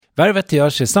Värvet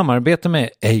görs i samarbete med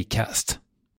Acast.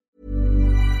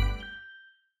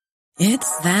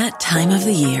 It's that time of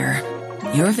the year.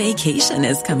 Your vacation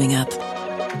is coming up.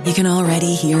 You can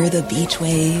already hear the beach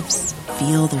waves,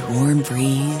 feel the warm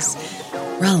breeze,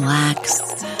 relax,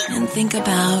 and think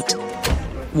about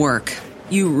work.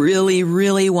 You really,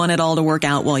 really want it all to work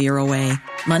out while you're away.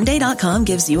 Monday.com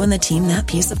gives you and the team that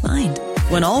peace of mind.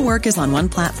 When all work is on one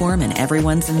platform and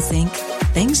everyone's in sync,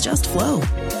 things just flow.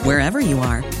 Wherever you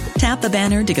are, tap the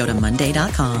banner to go to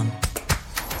Monday.com.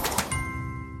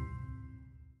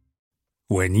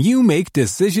 When you make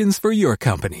decisions for your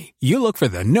company, you look for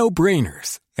the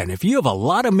no-brainers. And if you have a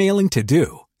lot of mailing to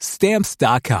do,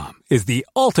 Stamps.com is the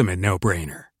ultimate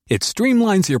no-brainer. It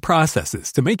streamlines your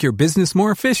processes to make your business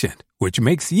more efficient, which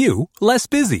makes you less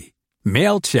busy.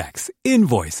 Mail checks,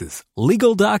 invoices,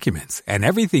 legal documents, and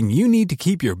everything you need to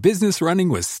keep your business running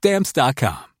with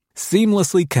Stamps.com.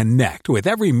 Seamlessly connect with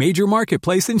every major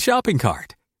marketplace and shopping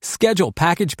cart. Schedule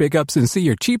package pickups and see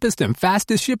your cheapest and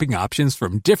fastest shipping options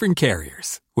from different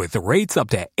carriers. With rates up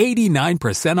to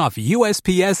 89% off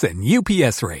USPS and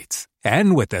UPS rates.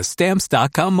 And with the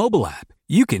Stamps.com mobile app,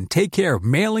 you can take care of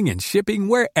mailing and shipping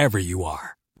wherever you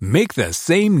are. Make the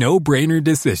same no-brainer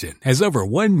decision as over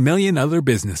 1 million other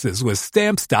businesses with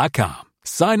Stamps.com.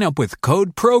 Sign up with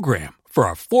code PROGRAM for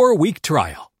a 4-week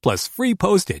trial, plus free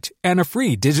postage and a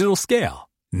free digital scale.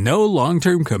 No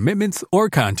long-term commitments or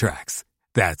contracts.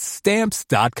 That's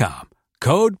Stamps.com.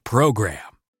 Code PROGRAM.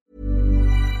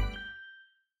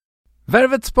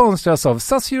 Värvet sponsras av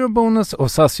SAS Eurobonus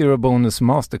och SAS Eurobonus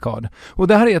Mastercard. Och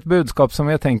det här är ett budskap som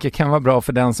jag tänker kan vara bra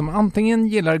för den som antingen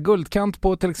gillar guldkant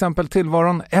på till exempel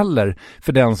tillvaron eller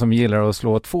för den som gillar att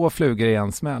slå 2 flugor i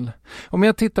en smäll. Om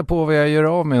jag tittar på vad jag gör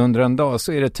av med under en dag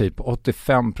så är det typ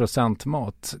 85%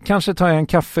 mat. Kanske tar jag en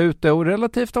kaffe ute och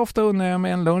relativt ofta unnar jag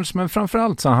mig en lunch, men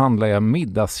framförallt så handlar jag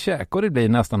middagskäk och det blir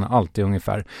nästan alltid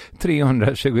ungefär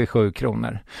 327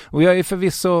 kronor. Och jag är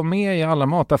förvisso med i alla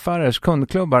mataffärers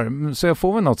kundklubbar så jag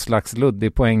får väl något slags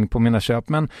luddig poäng på mina köp,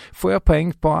 men får jag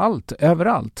poäng på allt,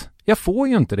 överallt? Jag får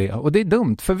ju inte det och det är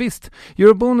dumt, för visst,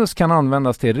 Eurobonus kan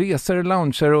användas till resor,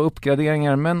 lounger och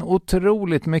uppgraderingar, men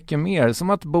otroligt mycket mer, som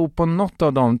att bo på något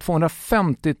av de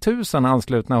 250 000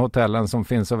 anslutna hotellen som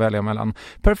finns att välja mellan.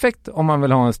 Perfekt om man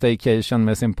vill ha en staycation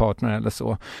med sin partner eller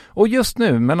så. Och just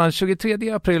nu, mellan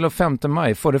 23 april och 5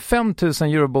 maj, får du 5 000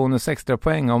 Eurobonus extra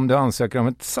poäng om du ansöker om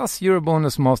ett SAS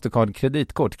Eurobonus Mastercard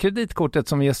kreditkort. Kreditkortet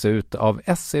som ges ut av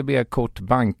SEB Kort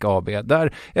Bank AB,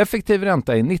 där effektiv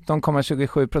ränta är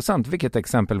 19,27%, vilket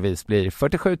exempelvis blir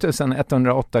 47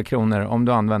 108 kronor om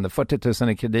du använder 40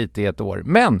 000 i kredit i ett år.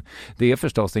 Men det är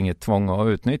förstås inget tvång att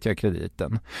utnyttja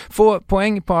krediten. Få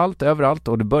poäng på allt, överallt,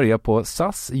 och du börjar på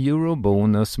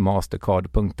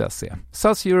saseurobonusmastercard.se.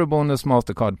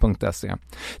 saseurobonusmastercard.se.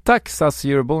 Tack SAS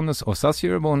Eurobonus och SAS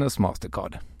Eurobonus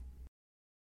Mastercard.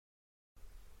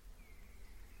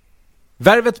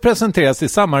 Värvet presenteras i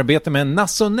samarbete med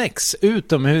Nasonex,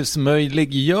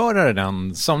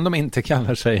 utomhusmöjliggöraren, som de inte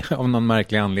kallar sig av någon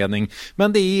märklig anledning.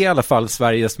 Men det är i alla fall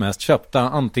Sveriges mest köpta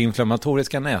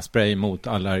antiinflammatoriska nässpray mot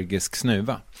allergisk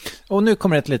snuva. Och nu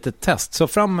kommer ett litet test, så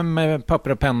fram med papper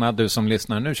och penna du som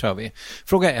lyssnar, nu kör vi.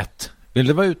 Fråga 1. Vill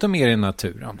du vara ute mer i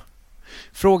naturen?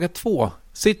 Fråga 2.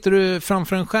 Sitter du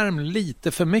framför en skärm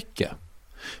lite för mycket?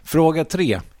 Fråga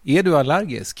 3. Är du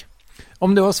allergisk?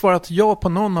 Om du har svarat ja på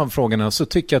någon av frågorna så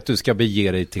tycker jag att du ska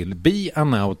bege dig till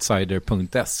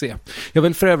beanoutsider.se. Jag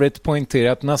vill för övrigt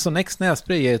poängtera att Nasonex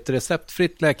nässpray är ett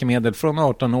receptfritt läkemedel från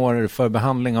 18 år för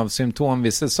behandling av symptom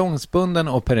vid säsongsbunden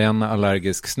och perenn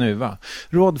allergisk snuva.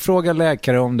 Rådfråga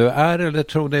läkare om du är eller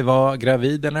tror dig vara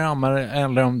gravid eller ammar,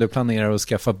 eller om du planerar att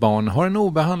skaffa barn, har en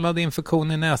obehandlad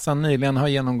infektion i näsan, nyligen har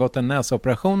genomgått en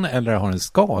näsoperation eller har en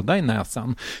skada i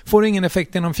näsan. Får ingen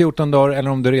effekt inom 14 dagar eller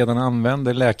om du redan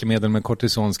använder läkemedel med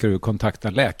kortison ska du kontakta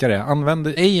läkare. Använd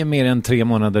ej mer än 3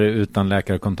 månader utan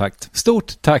läkarkontakt.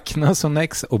 Stort tack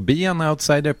Nasonex och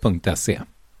beanoutsider.se.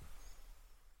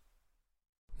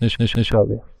 Nu kör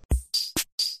vi.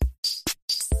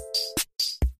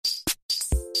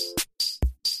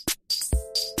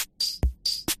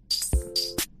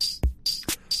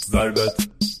 Värvet.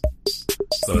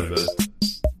 Värvet.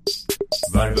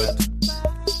 Värvet.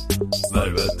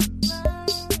 Värvet.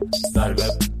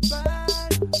 Värvet.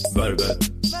 Värvet.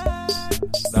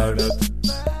 Värvet.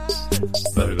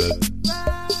 Värvet.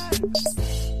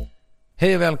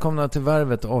 Hej och välkomna till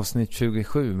Värvet avsnitt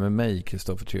 27 med mig,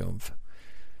 Kristoffer Triumf.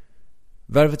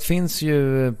 Värvet finns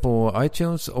ju på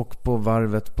iTunes och på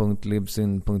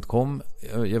varvet.libsyn.com.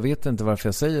 Jag vet inte varför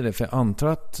jag säger det, för jag antar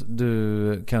att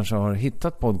du kanske har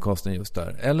hittat podcasten just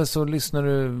där. Eller så lyssnar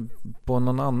du på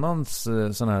någon annans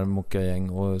sån här mockagäng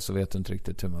och så vet du inte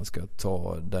riktigt hur man ska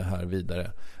ta det här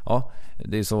vidare. Ja,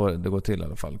 det är så det går till i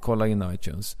alla fall. Kolla in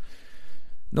iTunes.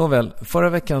 Nåväl, förra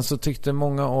veckan så tyckte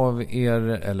många av er,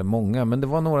 eller många, men det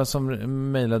var några som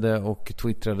mejlade och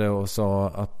twittrade och sa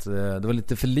att det var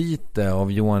lite för lite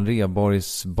av Johan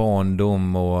Rheborgs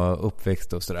barndom och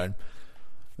uppväxt och sådär.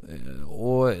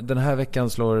 Och den här veckan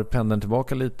slår pendeln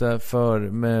tillbaka lite, för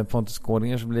med Pontus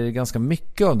Gårdinger så blir det ganska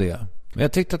mycket av det. Men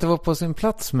jag tyckte att det var på sin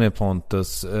plats med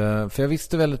Pontus, för jag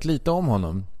visste väldigt lite om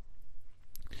honom.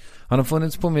 Han har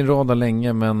funnits på min radar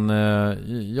länge, men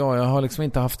jag har liksom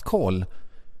inte haft koll.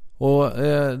 Och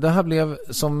det här blev,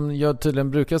 som jag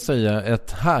tydligen brukar säga,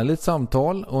 ett härligt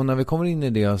samtal. Och när vi kommer in i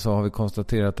det så har vi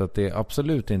konstaterat att det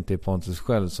absolut inte är Pontus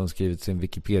själv som skrivit sin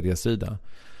Wikipedia-sida.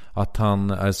 Att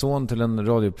han är son till en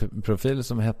radioprofil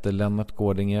som hette Lennart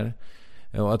Gårdinger.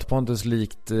 Och att Pontus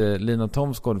likt Lina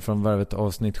Thomsgård från Värvet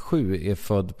avsnitt 7 är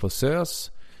född på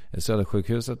SÖS,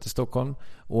 Södersjukhuset i Stockholm.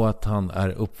 Och att han är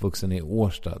uppvuxen i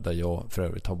Årsta, där jag för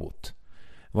övrigt har bott.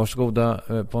 Varsågoda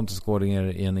Pontus Gårdinger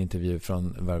i en intervju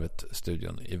från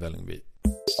Värvet-studion i Vällingby.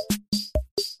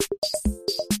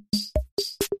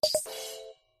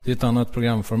 Det är ett annat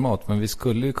programformat, men vi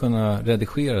skulle ju kunna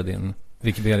redigera din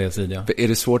Wikipedia-sida. Är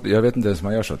det svårt? Jag vet inte ens om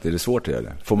man gör så. Är det svårt att göra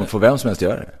det? Får vem som helst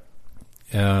göra det?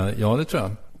 Ja, det tror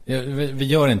jag. Vi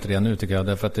gör inte det nu, tycker jag,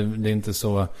 därför att det är inte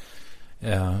så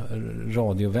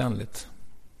radiovänligt.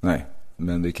 Nej,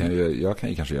 men jag kan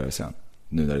ju kanske göra det sen.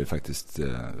 Nu när det faktiskt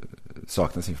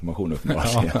saknas information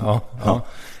uppenbarligen. Ja,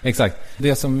 exakt.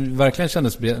 Det som verkligen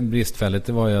kändes bristfälligt,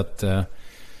 det var ju att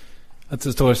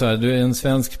det står så här: du är en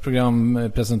svensk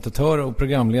programpresentatör och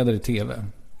programledare i tv.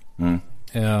 Mm.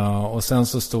 Och sen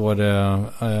så står det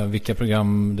vilka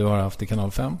program du har haft i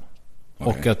Kanal 5.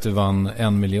 Okay. Och att du vann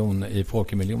 1 miljon i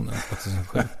Pokermiljonen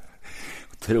 2007.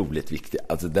 Otroligt viktigt.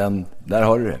 Alltså där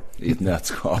har du det i ett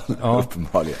nötskal,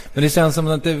 uppenbarligen. Men det känns som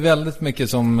att det är väldigt mycket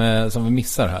som vi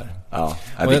missar här. Ja,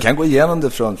 vi kan gå igenom det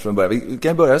från början. Vi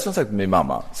kan börja som sagt med min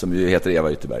mamma, som ju heter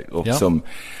Eva Ytterberg och som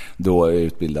då är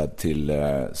utbildad till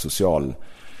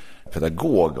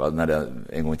socialpedagog, när det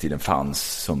en gång i tiden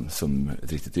fanns som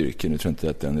ett riktigt yrke. Nu tror jag inte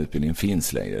att den utbildningen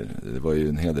finns längre. Det var ju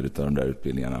en hel del av de där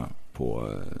utbildningarna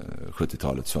på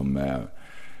 70-talet som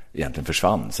egentligen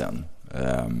försvann sen.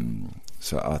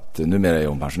 Så att numera är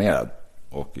hon pensionerad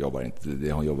och jobbar inte.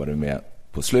 Det hon jobbade med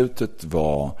på slutet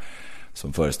var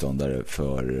som föreståndare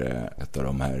för ett av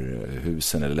de här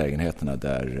husen eller lägenheterna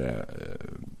där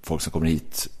folk som kommer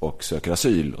hit och söker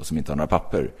asyl och som inte har några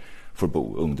papper får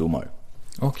bo, ungdomar.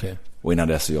 Okay. Och innan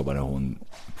dess så jobbade hon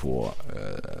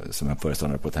som en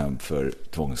föreståndare på ett hem för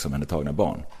tvångsomhändertagna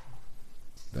barn.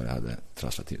 Där det hade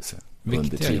trasslat till sig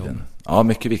under tiden. Jobb. Ja,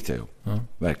 mycket viktiga jobb. Ja.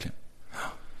 Verkligen.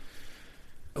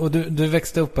 Och du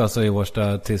växte upp alltså i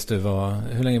Årsta tills du var...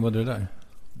 Hur länge bodde du där?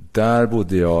 Där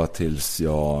bodde jag tills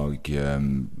jag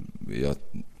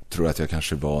tror att jag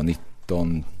kanske var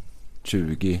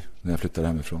 19-20 när jag flyttade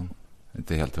hemifrån.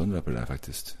 Inte helt 100 på det där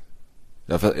faktiskt.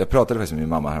 Jag pratade faktiskt med min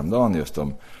mamma häromdagen just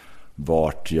om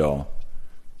vart jag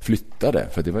flyttade.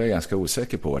 För det var jag ganska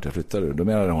osäker på vart jag flyttade. Då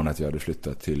menade hon att jag hade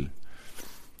flyttat till...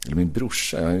 Eller min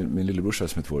lillebrorsa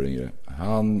som är 2 år yngre.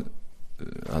 Han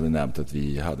hade nämnt att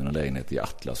vi hade en lägenhet i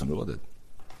Atlasområdet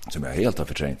som jag helt har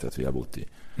förträngt att vi har bott i.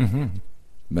 Mm-hmm.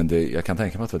 Men jag kan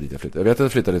tänka mig att det var dit jag flyttade. Jag vet att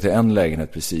jag flyttade till en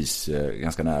lägenhet precis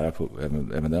ganska nära på,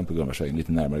 även den på Gullmarsvägen,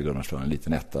 lite närmare Gullmarsvägen, en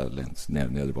liten etta längs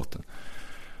nedre botten.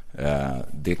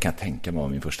 Det kan jag tänka mig var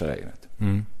min första lägenhet.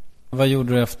 Mm. Vad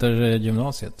gjorde du efter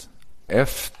gymnasiet?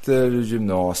 Efter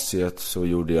gymnasiet så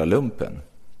gjorde jag lumpen.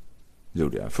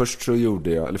 Först var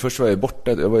jag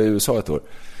borta. Jag var i USA ett år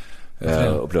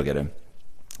och pluggade.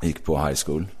 Gick på high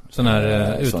school. Sån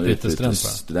här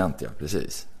utbytesstudent, ja,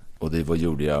 precis. Och det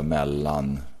gjorde jag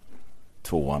mellan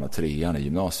 2:an och 3:an i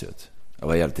gymnasiet. Jag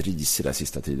var jävligt risig där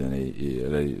sista tiden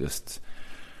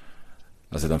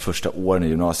alltså de första åren i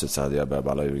gymnasiet så hade jag börjat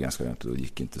balla ur ganska ordentligt och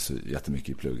gick inte så jättemycket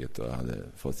i plugget och hade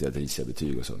fått jävligt risiga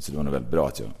betyg och sånt. Så det var nog väldigt bra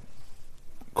att jag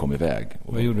kom iväg.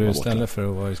 Vad gjorde du istället för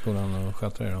att vara i skolan och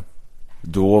sköta dig då?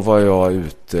 Då var jag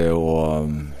ute och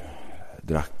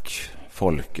drack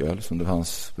folköl som det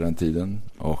fanns på den tiden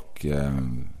och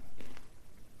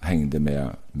hängde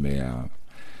med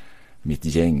mitt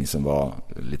gäng som var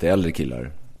lite äldre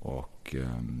killar och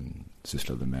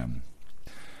sysslade med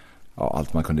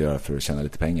allt man kunde göra för att tjäna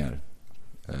lite pengar.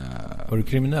 Var du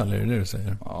kriminell, är det du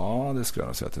säger? Ja, det skulle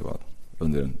jag säga att det var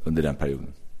under den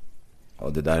perioden.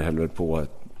 Och det där höll väl på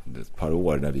ett par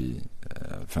år när vi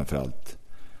framförallt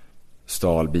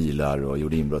stal bilar och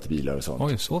gjorde inbrott i bilar och sånt.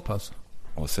 Oj, så pass.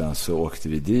 Och sen så åkte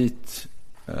vi dit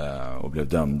och blev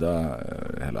dömda,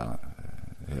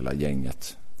 hela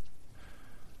gänget.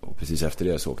 Och precis efter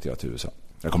det så åkte jag till USA.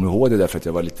 Jag kommer ihåg det därför att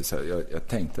jag var lite så här, jag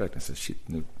tänkte verkligen så shit,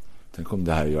 nu tänk om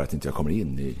det här gör att inte jag kommer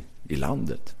in i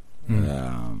landet.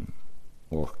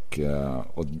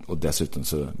 Och dessutom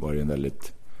så var det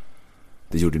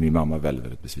det gjorde min mamma väldigt,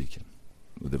 väldigt besviken.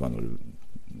 Och det var nog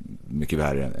mycket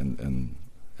värre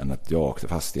än att jag åkte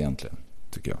fast egentligen,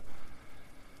 tycker jag.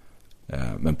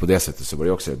 Men på det sättet så var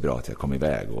det också bra att jag kom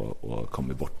iväg och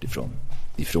kom bort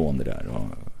ifrån det där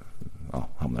och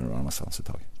hamnade någon annanstans ett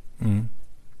tag.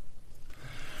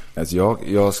 Alltså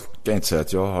jag ska inte säga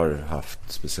att jag har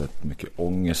haft speciellt mycket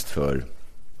ångest för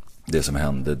det som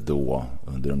hände då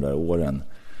under de där åren.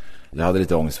 Jag hade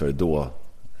lite ångest för det då,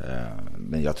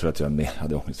 men jag tror att jag mer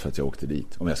hade ångest för att jag åkte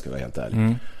dit, om jag ska vara helt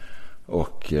ärlig.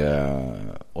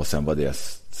 Och sen var det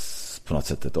på något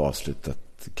sätt ett avslutat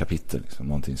kapitel, liksom,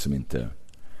 någonting som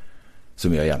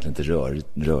jag egentligen inte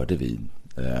rörde vid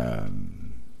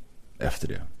efter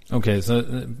det. Okej, så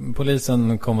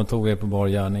polisen kom och tog er på bar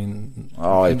gärning?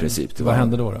 Ja, i princip. Vad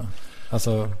hände då?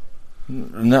 Alltså...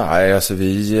 Nej, alltså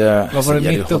vad var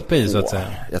det mitt uppe i, så att säga?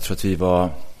 Jag tror att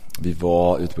vi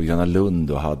var ute på Gröna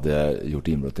Lund och hade gjort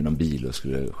inbrott i någon bil och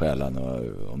skulle stjäla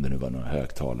om det nu var någon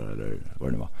högtalare eller vad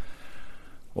det nu var.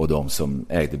 Och de som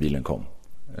ägde bilen kom.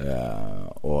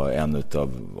 Och en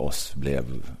utav oss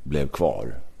blev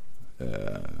kvar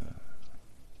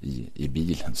i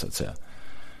bilen, så att säga.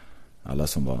 Alla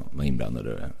som var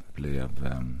inblandade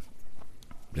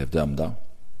blev dömda.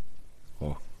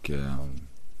 Och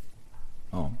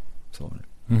så var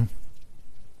det.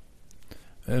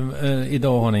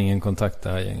 Idag har ni ingen kontakt, det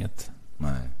här gänget?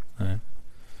 Nej.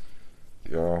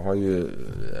 Jag har ju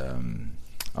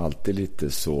alltid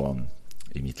lite så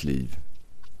i mitt liv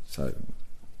så här,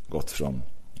 gått från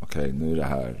okej, nu är det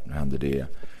här, nu händer det,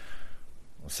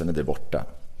 och sen är det borta,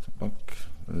 och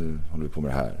nu håller vi på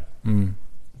med det här.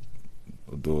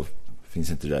 Och då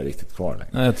finns inte det där riktigt kvar längre.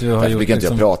 Nej, därför fick inte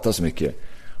jag prata så mycket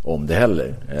om det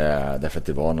heller, därför att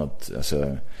det var något,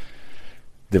 alltså,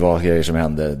 det var grejer som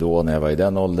hände då när jag var i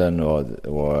den åldern,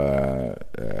 och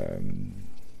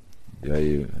jag är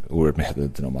ju oerhört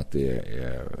medveten om att det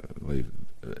var ju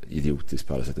idiotiskt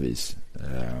på alla sätt och vis.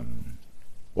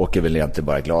 Och är väl egentligen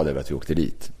bara glad över att vi åkte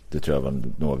dit. Det tror jag var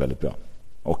nog väldigt bra.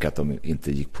 Och att de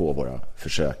inte gick på våra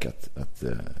försök att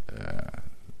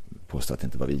påstå att det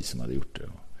inte var vi som hade gjort det.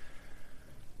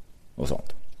 Och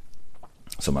sånt.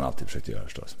 Som man alltid försökte göra,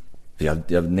 förstås.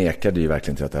 Jag nekade ju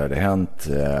verkligen till att det hade hänt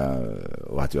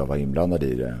och att jag var inblandad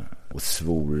i det. Och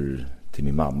svor till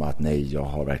min mamma att nej, jag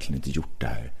har verkligen inte gjort det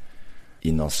här.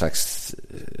 I någon slags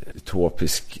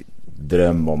utopisk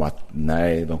dröm om att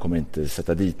nej, de kommer inte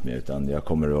sätta dit mig, utan jag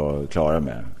kommer att klara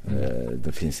mig.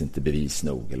 Det finns inte bevis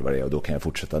nog eller vad det är, och då kan jag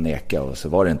fortsätta neka, och så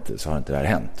var det inte, så har inte det här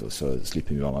hänt, och så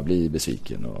slipper min mamma bli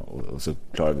besviken, och så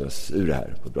klarar vi oss ur det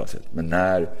här på ett bra sätt. Men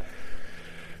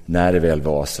när det väl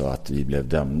var så att vi blev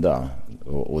dömda,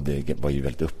 och det var ju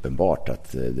väldigt uppenbart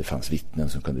att det fanns vittnen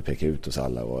som kunde peka ut oss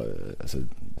alla, och alltså,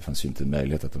 det fanns ju inte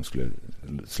möjlighet att de skulle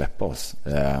släppa oss.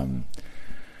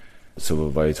 Så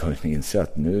var jag tvungen att inse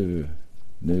att nu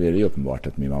är det ju uppenbart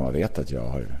att min mamma vet att jag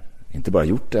har inte bara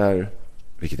gjort det här,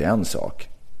 vilket är en sak,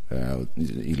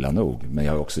 illa nog, men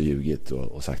jag har också ljugit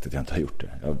och sagt att jag inte har gjort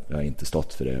det. Jag har inte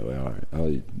stått för det, och jag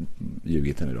har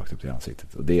ljugit henne rakt upp i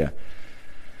ansiktet. Och det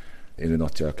är det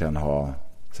något jag kan ha,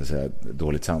 så att säga,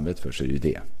 dåligt samvete för, så är det ju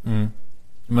det.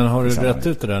 Men har du rätt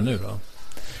ut det där nu då?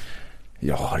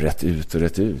 Ja, rätt ut.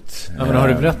 Ja, men har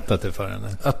du berättat det för henne?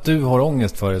 Att du har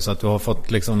ångest för det, så att du har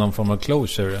fått liksom någon form av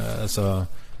closure, alltså,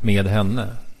 med henne?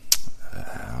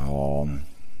 Ja,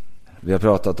 vi har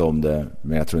pratat om det,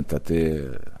 men jag tror inte att det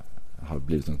har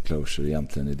blivit någon closure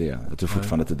egentligen i det. Jag tror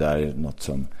fortfarande att det där är något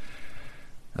som,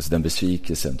 alltså den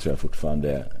besvikelsen tror jag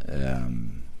fortfarande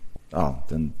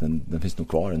den finns nog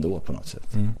kvar ändå på något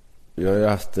sätt. Jag har ju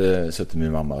haft suttit med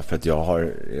min mamma för att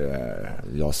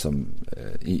jag som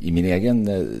i min egen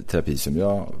terapi som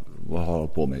jag har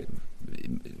på mig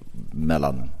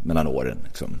mellan åren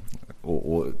liksom.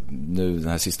 Och nu den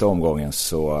här sista omgången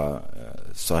så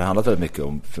har det handlat väldigt mycket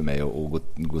om för mig att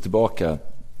gå tillbaka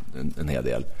en hel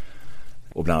del.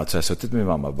 Och bland annat så har jag suttit med min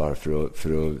mamma bara för att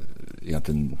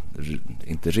egentligen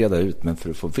inte reda ut, men för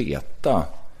att få veta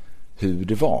hur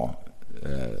det var.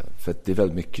 För att det är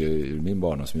väldigt mycket ur min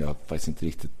barndom som jag faktiskt inte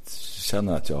riktigt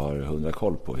känner att jag har 100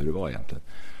 koll på hur det var egentligen.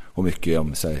 Och mycket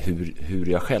om så här, hur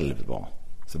jag själv var.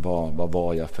 Så vad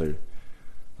var jag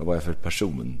för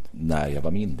person när jag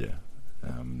var mindre.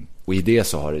 Och i det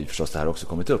så har det förstås det här också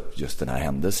kommit upp, just den här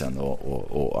händelsen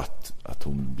och att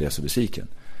hon blev så besviken.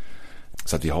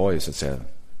 Så att vi har ju så att säga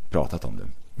pratat om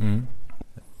det. Mm.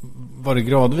 Var det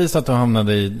gradvis att du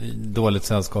hamnade i dåligt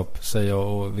sällskap, säger jag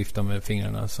och vifta med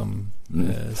fingrarna som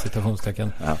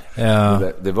citationstecken? Ja.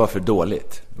 Det var för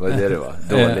dåligt. Vad är det var?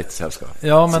 Dåligt sällskap.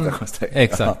 Ja, men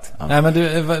exakt. Ja. Nej,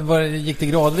 men gick det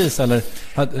gradvis eller?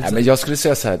 Nej, men jag skulle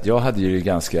säga så här att jag hade ju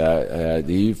ganska det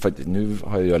är ju för, nu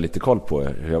har jag lite koll på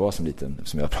hur jag var som liten,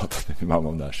 som jag har pratat med min mamma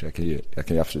om där, så jag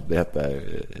kan ju absolut berätta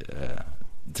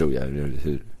tror jag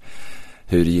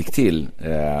hur det gick till.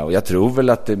 Och jag tror väl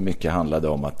att det mycket handlade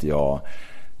om att jag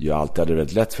alltid hade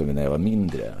väldigt lätt för mig när jag var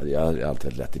mindre. Jag hade alltid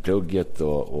väldigt lätt i plugget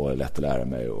och lätt att lära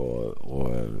mig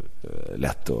och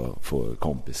lätt att få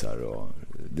kompisar. Och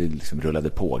det liksom rullade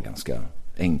på ganska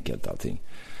enkelt allting.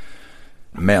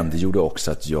 Men det gjorde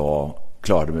också att jag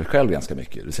klarade mig själv ganska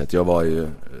mycket. Det vill säga att jag var ju...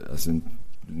 Alltså,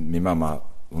 min mamma,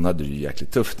 hon hade det ju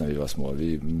jäkligt tufft när vi var små.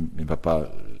 Min pappa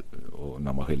och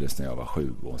mamma skildes när jag var 7.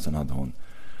 Och sen hade hon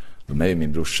mig och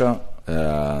min brorsa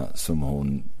som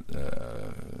hon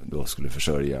då skulle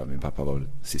försörja. Min pappa var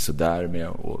så där med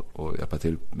och hjälpa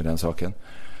till med den saken.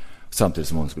 Samtidigt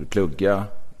som hon skulle plugga,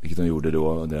 vilket hon gjorde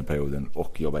då under den perioden,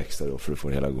 och jobba extra då för att få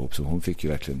det hela att gå upp. Så hon fick ju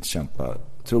verkligen kämpa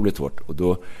otroligt hårt. Och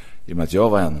då, i och med att jag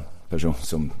var en person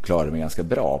som klarade mig ganska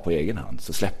bra på egen hand,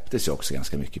 så släpptes jag också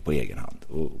ganska mycket på egen hand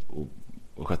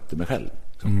och skötte mig själv.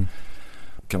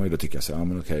 Kan man ju då tycka så, ja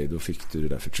men okej, då fick du det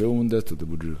där förtroendet och då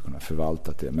borde du kunna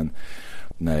förvalta det. Men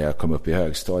när jag kom upp i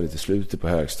högstadiet, i slutet på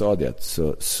högstadiet,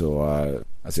 så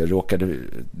alltså jag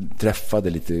träffade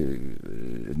lite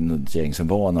något gäng som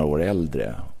var några år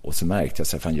äldre, och så märkte jag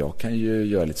så här, fan, jag kan ju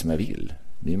göra lite som jag vill.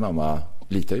 Min mamma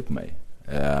litar ju på mig.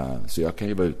 Så jag kan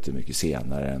ju vara ute mycket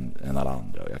senare än alla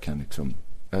andra, och jag kan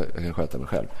sköta mig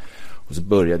själv. Och så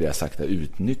började jag sakta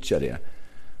utnyttja det.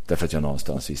 Därför att jag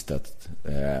någonstans visste att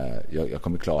jag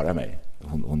kommer klara mig.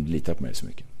 Hon litar på mig så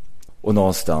mycket. Och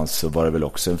någonstans så var det väl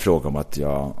också en fråga om att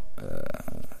jag,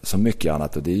 som mycket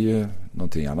annat, och det är ju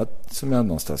någonting annat som jag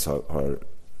någonstans har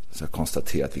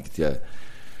konstaterat, vilket jag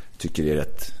tycker är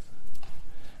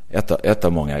ett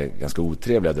av många ganska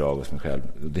otrevliga drag hos mig själv.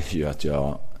 Det är ju att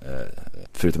jag,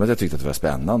 förutom att jag tyckte att det var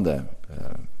spännande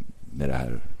med det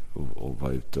här och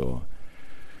vara ute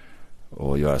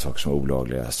och göra saker som var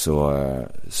olagliga, så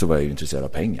var jag ju intresserad av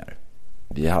pengar.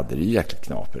 Vi hade det ju jäkligt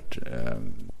knapert.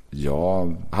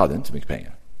 Jag hade inte så mycket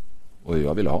pengar och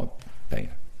jag ville ha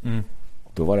pengar.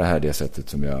 Då var det här det sättet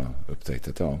som jag upptäckte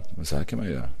att men så här kan man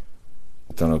göra,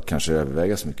 utan att kanske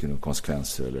överväga så mycket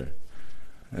konsekvenser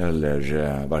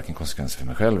eller varken konsekvenser för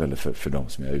mig själv eller för de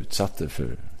som jag utsatte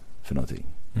för någonting.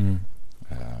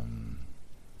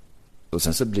 Och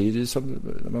sen så blir det som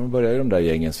när man börjar i de där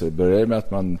gängen, så börjar det med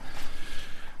att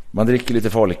man dricker lite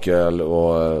folköl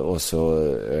och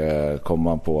så kommer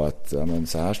man på att men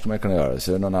så här ska man kunna göra.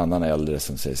 Så är det någon annan äldre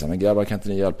som säger så här, men grabbar, kan inte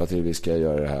ni hjälpa till, vi ska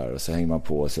göra det här. Och så hänger man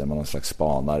på och så är man någon slags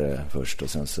spanare först, och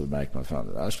sen så märker man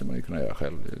att det här ska man ju kunna göra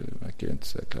själv. Det verkar ju inte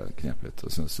så knepligt.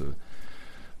 Och sen så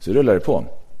rullar det på.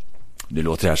 Det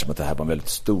låter här som att det här var en väldigt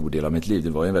stor del av mitt liv. Det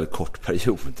var ju en väldigt kort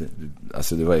period.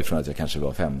 Alltså det var ju från att jag kanske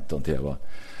var 15 till jag var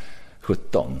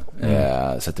 17.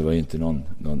 Så att det var ju inte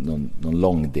någon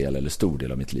lång del eller stor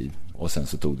del av mitt liv. Och sen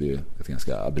så tog det ju ett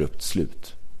ganska abrupt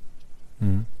slut.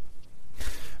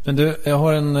 Men du, jag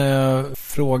har en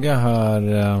fråga här.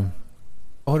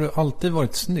 Har du alltid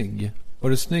varit snygg? Var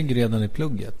du snygg redan i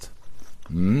plugget?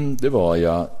 Det var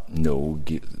jag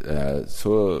nog.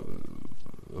 Så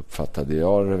uppfattade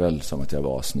jag det väl som att jag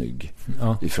var snygg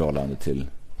i förhållande till...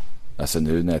 Alltså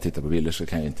nu när jag tittar på bilder så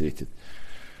kan jag inte riktigt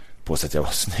påstå att jag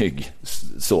var snygg.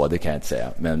 Så, det kan jag inte säga.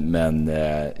 Men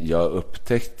jag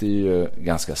upptäckte ju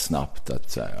ganska snabbt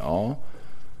att så här,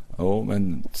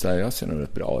 men så här, jag ser nog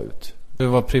rätt bra ut. Du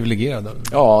var privilegierad?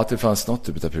 Ja, att det fanns något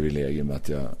typ av privilegium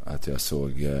att jag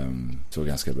såg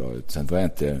ganska bra ut. Sen var jag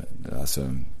inte...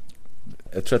 Alltså,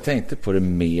 jag tror jag tänkte på det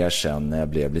mer sen när jag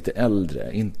blev lite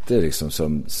äldre. Inte liksom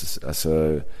som...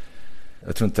 Alltså,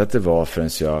 jag tror inte att det var förrän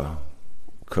jag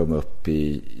kom upp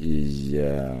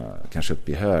kanske upp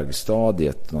i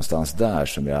högstadiet någonstans där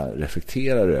som jag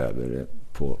reflekterar över det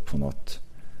på något,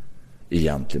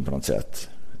 egentligen på något sätt,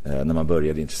 när man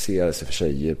började intressera sig för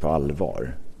tjejer på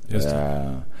allvar. Just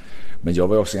det. Men jag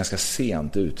var ju också ganska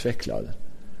sent utvecklad,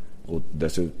 och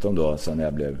dessutom då så när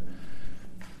jag blev,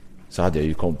 så hade jag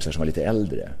ju kompisar som var lite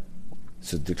äldre,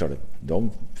 så det är klart att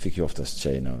de fick ju oftast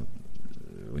tjejerna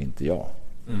och inte jag.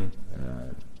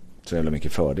 Så jävla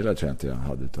mycket fördelar tror jag inte jag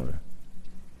hade utav det.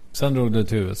 Sen drog du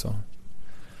till USA?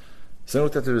 Sen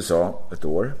åkte jag till USA ett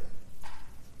år.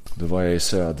 Då var jag i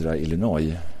södra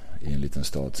Illinois, i en liten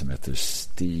stad som heter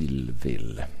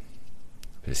Steelville.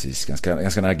 Precis,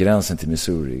 ganska nära gränsen till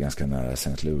Missouri, ganska nära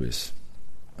St. Louis.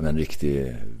 En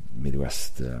riktig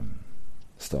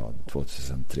stad,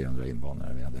 2300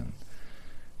 invånare. Vi hade en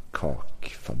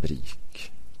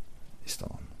kakfabrik i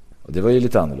stan. Och det var ju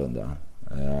lite annorlunda.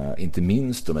 Inte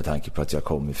minst då med tanke på att jag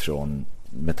kom ifrån,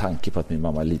 med tanke på att min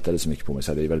mamma litade så mycket på mig,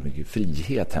 så hade jag väldigt mycket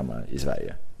frihet hemma i Sverige.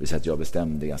 Det vill säga att jag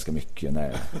bestämde ganska mycket när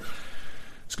jag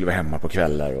skulle vara hemma på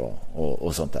kvällar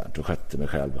och sånt där. Och skötte mig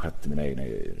själv och skötte mina egna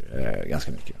grejer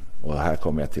ganska mycket. Och här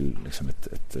kom jag till liksom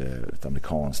ett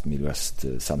amerikanskt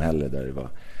Midwest-samhälle där det var,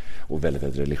 och väldigt,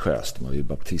 väldigt religiöst. De var ju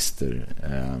baptister.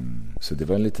 Så det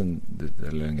var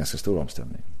en ganska stor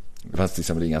omställning. Det fanns till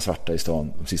exempel inga svarta i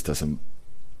stan. De sista som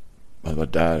var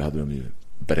där hade de ju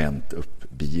bränt upp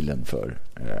bilen för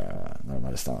när de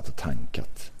hade stannat och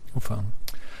tankat. Fan.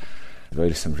 Det var ju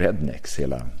liksom rednecks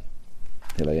hela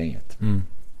gänget.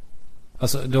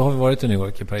 Alltså, du har varit i New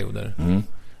York i perioder.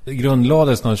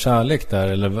 Grundlades någon kärlek där,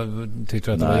 eller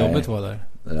tyckte du att det var jobbigt att vara där?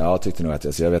 Jag tyckte nog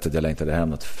att jag vet att jag längtade hem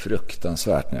något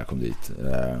fruktansvärt när jag kom dit.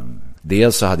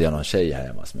 Dels så hade jag någon tjej här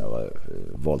hemma som jag var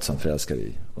våldsamt förälskad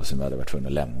i och som jag hade varit tvungen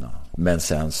att lämna. Men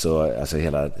sen så, alltså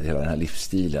hela den här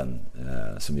livsstilen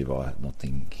som ju var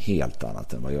någonting helt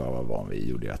annat än vad jag var van vid,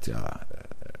 gjorde att jag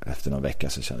efter någon vecka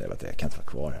så kände jag att jag kan inte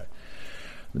vara kvar här.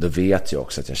 Men då vet jag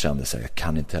också att jag kände så här, jag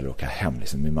kan inte heller åka hem.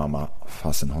 Liksom min mamma,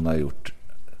 fastän hon har gjort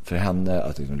för henne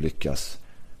att liksom lyckas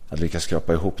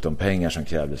skrapa ihop de pengar som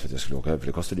krävdes för att jag skulle åka över. För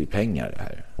det kostade ju pengar det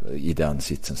här. I den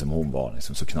sitsen som hon var,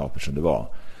 liksom, så knaper som det var.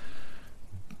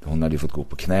 Hon hade ju fått gå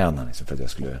på knäna liksom, för att jag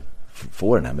skulle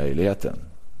få den här möjligheten.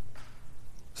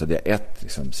 Så det är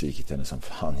liksom, svikit henne som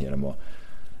fan genom att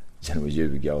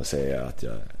ljuga och säga att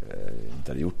jag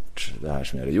inte hade gjort det här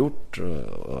som jag hade gjort.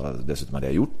 Och dessutom hade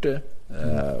jag gjort det.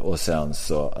 Och sen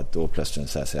så att då plötsligt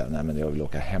säga nej, men jag vill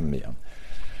åka hem igen.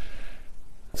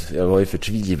 Jag var ju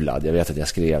förtvivlad. Jag vet att jag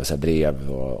skrev så här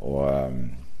brev och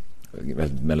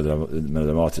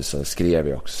melodramatiskt så skrev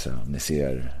jag också, om ni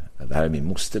ser, det här är min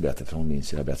moster berättat, för hon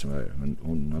minns ju det här bättre än mig, men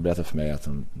hon har berättat för mig att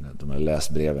de har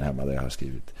läst breven hemma där jag har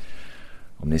skrivit.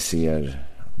 Om ni ser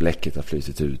bläcket har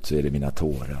flytit ut så är det mina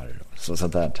tårar.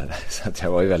 Sånt där. Så att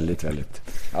jag var ju väldigt, väldigt,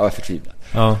 jag var förtvivlad.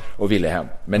 Ja. Och ville hem.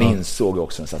 Men insåg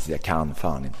också att jag kan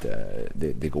fan inte,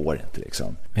 det går inte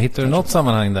liksom. Hittade du något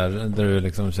sammanhang där du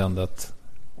liksom kände att...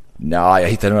 Ja, jag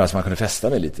hittade några som man kunde fästa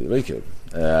mig lite. Det var ju kul.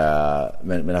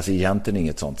 Men alltså egentligen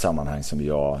inget sånt sammanhang som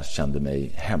jag kände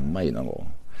mig hemma i någon gång.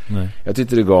 Nej. Jag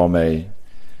tyckte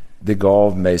det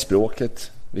gav mig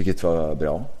språket, vilket var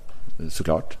bra,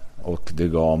 såklart. Och det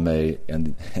gav mig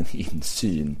en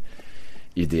insyn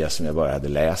i det som jag bara hade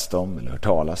läst om eller hört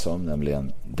talas om,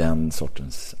 nämligen den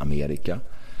sortens Amerika.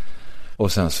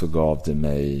 Och sen så gav det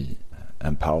mig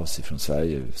en paus ifrån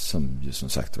Sverige som ju som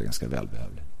sagt var ganska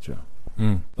välbehövlig, tror jag.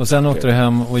 Och sen åkte du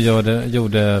hem och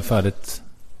gjorde färdigt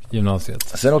gymnasiet.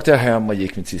 Sen åkte jag hem och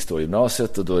gick mitt sista år i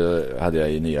gymnasiet, och då hade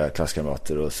jag ju nya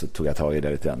klasskamrater, och så tog jag tag i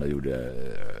det lite grann och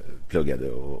pluggade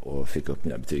och fick upp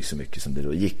mina betyg så mycket som det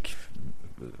då gick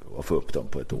och få upp dem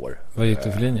på ett år. Vad gick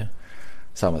du för linje?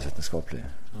 Samhällsvetenskaplig.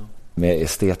 Med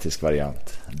estetisk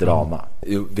variant, drama.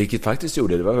 Vilket faktiskt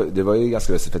gjorde, det var ju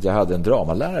ganska lustigt, för att jag hade en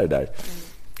dramalärare där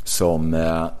som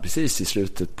precis i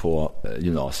slutet på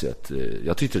gymnasiet,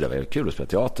 jag tyckte det var kul att spela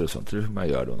teater och sånt, det man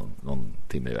gör då någon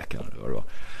timme i veckan eller vad det var.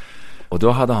 Och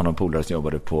då hade han en polare som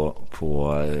jobbade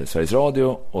på Sveriges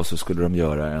Radio, och så skulle de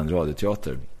göra en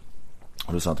radioteater.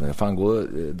 Och då sa han till mig, fan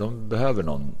de behöver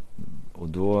någon. Och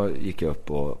då gick jag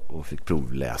upp och fick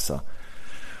provläsa.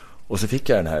 Och så fick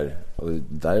jag den här, och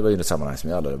där var ju ett sammanhang som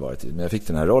jag aldrig hade varit i, men jag fick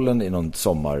den här rollen i någon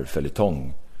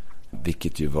sommarföljetong,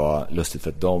 vilket ju var lustigt, för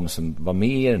att de som var med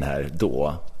i den här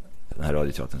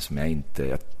radioteatern som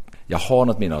jag har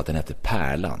något minne av att den heter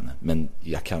Pärlan, men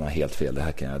jag kan ha helt fel,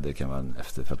 det kan vara en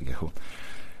efterfabrikation.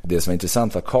 Det som var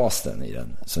intressant var casten i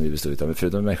den, som vi bestod av,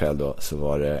 förutom mig själv då, så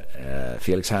var det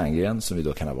Felix Herngren, som vi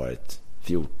då kan ha varit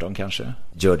 14 kanske.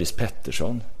 Hjördis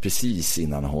Pettersson, precis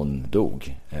innan hon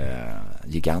dog,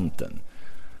 giganten.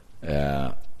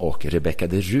 Och Rebecca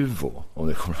de Ruvo, om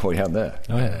du kommer ihåg henne.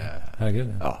 Ja,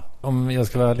 herregud. Ja. Om jag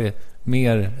ska vara ärlig,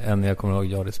 mer än jag kommer ihåg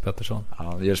Hjördis Pettersson.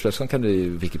 Ja, Hjördis Pettersson kan du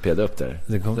Wikipedia upp där.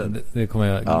 Det kommer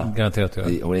jag garanterat göra.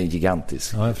 Hon är en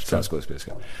gigantisk svensk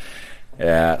skådespelerska.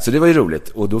 Så det var ju roligt,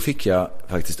 och då fick jag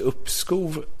faktiskt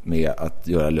uppskov med att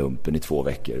göra lumpen i 2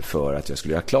 veckor för att jag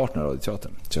skulle göra klart den här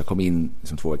radioteatern. Så jag kom in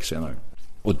liksom 2 veckor senare.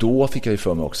 Och då fick jag ju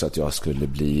för mig också att jag skulle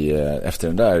bli, efter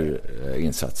den där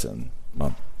insatsen,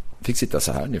 man fick sitta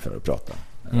så här ungefär och prata.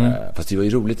 Fast det var ju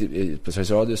roligt, på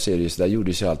Sveriges Radio så är det ju så där,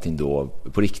 gjordes ju allting då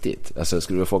på riktigt. Alltså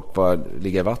skulle folk bara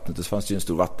ligga i vattnet, och så fanns det ju en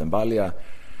stor vattenbalja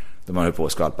Där man höll på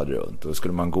och skvalpade runt. Och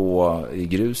skulle man gå i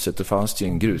gruset, då fanns det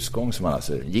ju en grusgång som man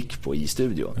alltså gick på i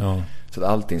studion. Ja. Så att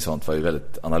allting sånt var ju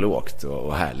väldigt analogt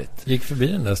och härligt. Gick förbi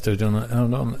den där studion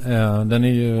häromdagen. Den är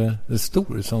ju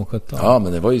stor som 17. Ja,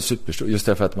 men det var ju superstor. Just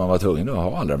därför att man var tvungen att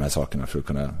ha alla de här sakerna för att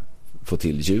kunna få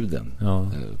till ljuden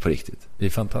på riktigt. Det är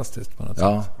fantastiskt på något sätt.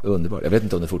 Ja, underbart. Jag vet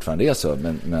inte om det fortfarande är så,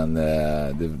 men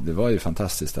det var ju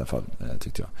fantastiskt i alla fall,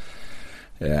 tyckte jag.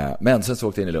 Men sen så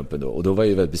åkte jag in i lumpen då, och då var jag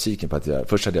ju väldigt besviken på att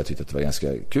först hade jag tyckt att det var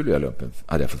ganska kul att göra lumpen,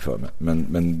 hade jag fått för mig.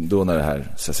 Men då när det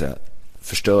här, så att säga,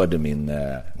 förstörde min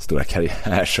stora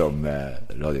karriär som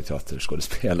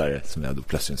radioteaterskådespelare, som jag då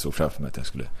plötsligt såg framför mig att jag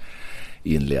skulle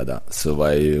inleda,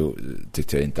 så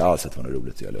tyckte jag inte alls att det var något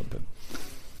roligt att göra lumpen.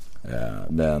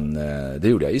 Men det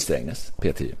gjorde jag i Strängnäs,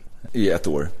 P10, i 1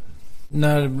 år.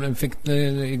 När fick du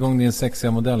igång din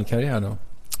sexiga modellkarriär då?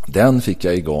 Den fick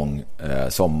jag igång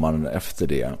sommaren efter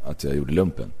det att jag gjorde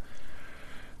lumpen.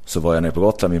 Så var jag nere på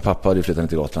Gotland. Min pappa hade flyttat ner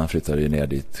till Gotland. Han flyttade ner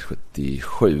dit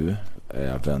 77.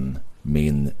 Även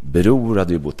min bror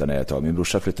hade ju bott där nere ett tag. Min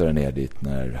brorsa flyttade ner dit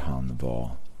när han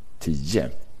var 10.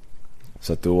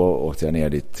 Så att då åkte jag ner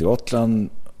dit till Gotland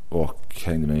och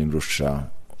hängde med min brorsa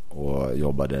och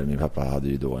jobbade. Min pappa hade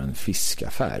ju då en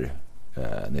fiskaffär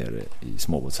nere i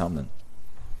småbåtshamnen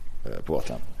på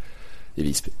Gotland, i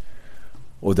Visby.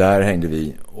 Och där hängde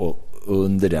vi, och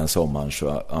under den sommaren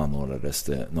så anordnades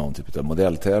det någon typ av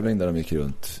modelltävling där de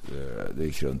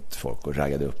gick runt folk och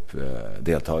raggade upp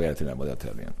deltagare till den här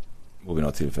modelltävlingen. Och vid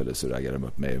något tillfälle så raggade de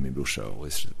upp mig och min brorsa,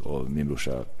 och min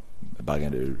brorsa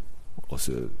baggade ur, och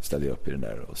så ställde jag upp i den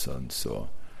där, och sen så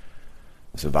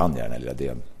vann jag den här lilla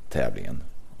deltävlingen.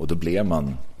 Och då blev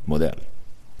man modell.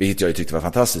 Vilket jag tyckte var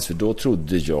fantastiskt, för då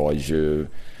trodde jag ju,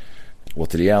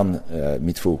 återigen,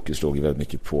 mitt fokus låg väldigt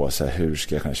mycket på så här, hur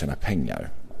ska jag kunna tjäna pengar?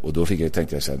 Och då tänkte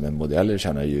jag så här, men modeller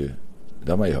tjänar ju,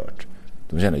 det har man ju hört,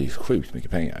 de tjänar ju sjukt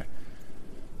mycket pengar.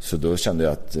 Så då kände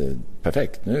jag att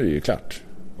perfekt, nu är det ju klart.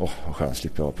 Vad skönt,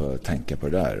 slipper jag på att tänka på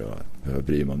det där och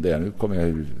bry mig om det. Nu kommer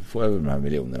jag få över de här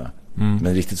miljonerna.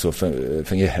 Men riktigt så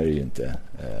fungerar det ju inte,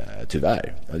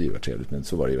 tyvärr. Det hade ju varit trevligt, men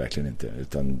så var det ju verkligen inte.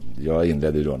 Utan jag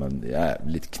inledde ju då någon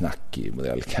jävligt knackig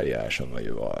modellkarriär som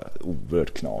ju var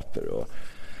oerhört knaper. Och,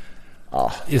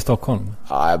 ja. I Stockholm?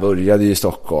 Ja, jag började i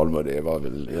Stockholm, och det var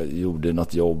väl, jag gjorde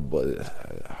något jobb, och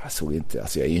jag såg inte,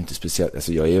 alltså jag är ju inte speciellt,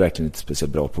 alltså jag är verkligen inte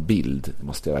speciellt bra på bild, det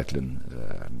måste jag verkligen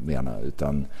mena,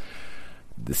 utan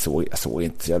jag såg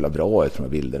inte så jävla bra ut på de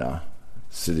här bilderna.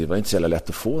 Så det var inte så jävla lätt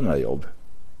att få några jobb,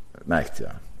 märkte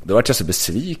jag. Då var jag så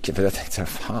besviken, för jag tänkte så här,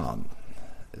 fan,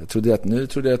 nu trodde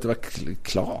jag att det var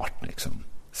klart liksom.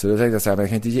 Så då tänkte jag så här, men jag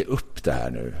kan inte ge upp det här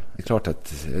nu. Det är klart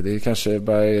att det är kanske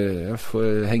bara, jag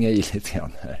får hänga i lite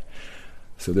grann här.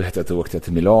 Så då åkte jag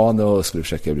till Milano och skulle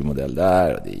försöka bli modell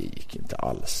där, och det gick inte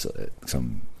alls.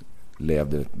 Liksom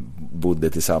bodde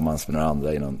tillsammans med några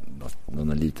andra i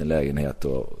någon liten lägenhet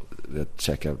och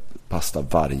käkade pasta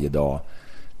varje dag.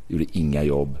 Gjorde inga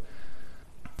jobb.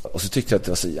 Och så tyckte jag att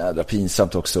det var så jävla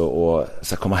pinsamt också att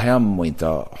så komma hem och inte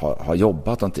ha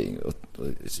jobbat någonting. Och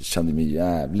kände mig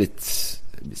jävligt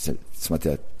som att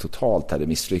jag totalt hade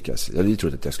misslyckats. Jag hade ju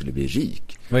trott att jag skulle bli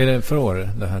rik. Vad är det för år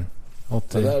det här?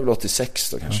 80? Det är väl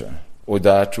 86 då kanske. Ja. Och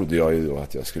där trodde jag ju då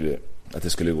att det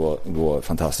skulle gå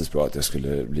fantastiskt bra, att jag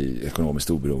skulle bli ekonomiskt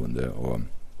oberoende,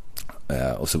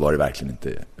 och så var det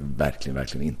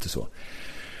verkligen inte så.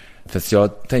 För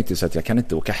jag tänkte så att jag kan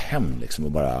inte åka hem liksom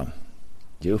och bara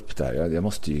ge upp där.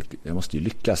 Jag måste ju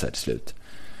lyckas här till slut.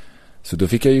 Så då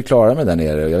fick jag ju klara mig där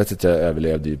nere. Jag vet att jag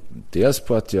överlevde ju dels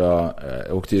på att jag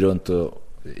åkte ju runt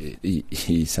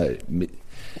i så här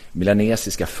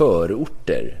milanesiska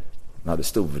förorter. Man hade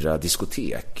stora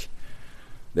diskotek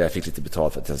där jag fick lite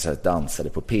betalt för att jag så här dansade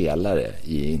på pelare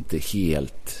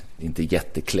inte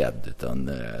jätteklädd,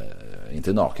 utan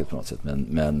inte naket på något sätt,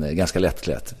 men ganska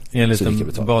lättklätt. En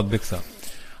liten badbyxa.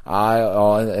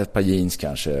 Ja, ett par jeans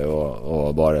kanske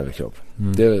och bara överkropp.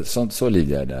 Det är så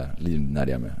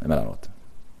livnärde jag med emellanåt.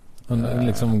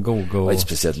 Liksom go. Det var inte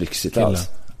speciellt lyxigt alls.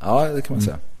 Ja, det kan man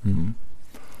säga.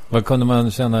 Vad kunde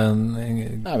man tjäna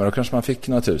Nej, men då kanske man fick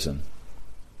några tusen.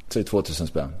 Så 2000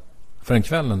 spänn. För en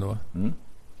kväll ändå?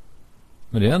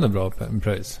 Men det är ändå bra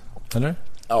pröjs, eller?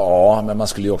 Ja, men man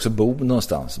skulle ju också bo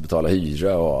någonstans och betala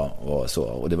hyra och så.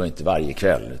 Och det var inte varje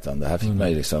kväll, utan det här fick man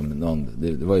ju liksom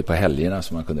det var ju på helgerna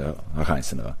som man kunde ha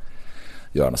chansen att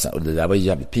göra något sånt. Och det där var ju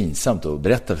jävligt pinsamt att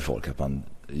berätta för folk att man,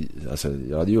 alltså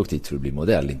jag hade ju åkt dit för att bli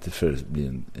modell, inte för att bli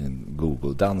en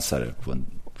Google-dansare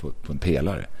på en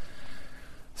pelare.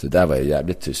 Så där var jag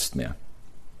jävligt tyst med.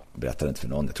 Berättade inte för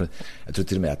någon. Jag tror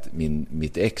till och med att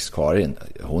mitt ex Karin,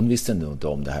 hon visste nog inte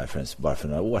om det här förrän bara för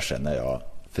några år sedan,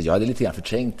 för jag hade lite grann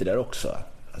förträngt det där också.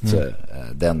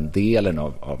 Den delen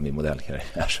av min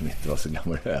modellkarriär som inte var så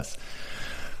glamorös.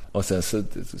 Och sen så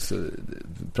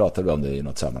pratade vi om det i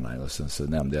något sammanhang och sen så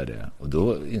nämnde jag det. Och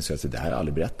då insåg jag att det här har jag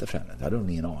aldrig berättat för henne. Det hade hon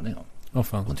ingen aning om.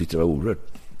 Hon tyckte det var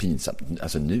oerhört pinsamt.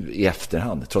 Alltså nu i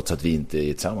efterhand, trots att vi inte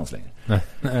är tillsammans längre.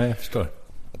 Nej, jag förstår.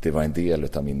 Att det var en del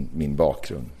av min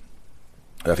bakgrund.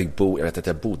 Och jag vet att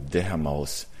jag bodde hemma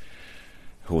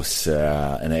hos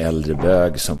en äldre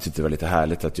bög som tyckte det var lite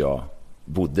härligt att jag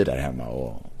bodde där hemma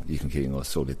och gick omkring och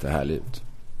såg lite härlig ut.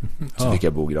 Så fick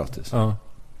jag bo gratis. Ja.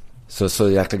 Så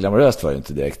jäkla glamoröst var det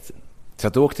inte direkt. Så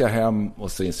då åkte jag hem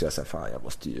och så insåg jag så här, fan jag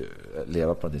måste ju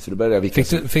leva på något. Så då började jag vicka.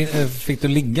 Fick du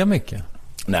ligga mycket?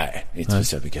 Nej, inte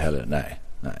så mycket heller.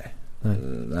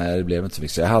 Nej, det blev inte så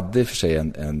mycket. Så jag hade i och för sig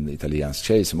en italiensk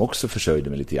tjej som också försörjde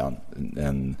mig lite grann.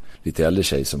 En lite äldre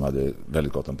tjej som hade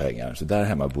väldigt gott om pengar. Så där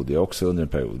hemma bodde jag också under en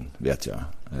period, vet jag.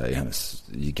 I hennes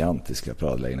gigantiska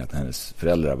paradlägenhet. Hennes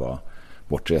föräldrar var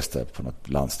bortresta på något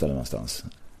landställe någonstans.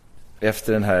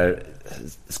 Efter den här,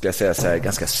 ska jag säga så här,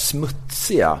 ganska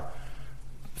smutsiga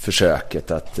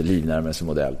försöket att livnära mig som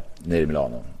modell nere i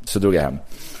Milano, så drog jag hem.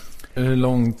 Hur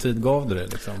lång tid gav du det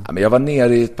liksom? Ja, men jag var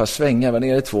nere i ett par svängar, jag var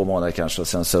nere i 2 månader kanske och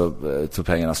sen så tog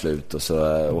pengarna slut och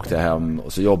så åkte jag hem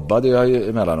och så jobbade jag ju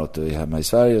emellanåt hemma i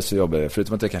Sverige, så jobbade jag,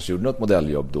 förutom att jag kanske gjorde något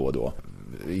modelljobb då och då,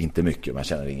 inte mycket, man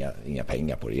tjänar inga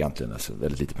pengar på det egentligen, alltså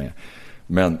väldigt lite pengar.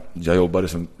 Men jag jobbade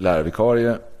som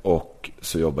lärarvikarie och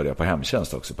så jobbade jag på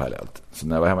hemtjänst också parallellt. Så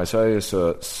när jag var hemma i Sverige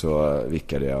så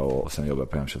vickade jag och sen jobbade jag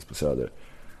på hemtjänst på Söder.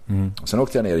 Och sen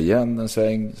åkte jag ner igen en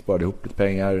sväng, sparade ihop lite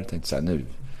pengar, tänkte så här nu.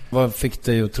 Vad fick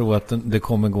dig att tro att det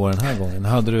kommer gå den här gången?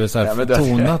 Hade du så här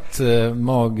tonat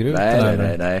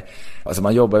magrutor? Nej. Alltså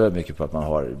man jobbar väldigt mycket på att man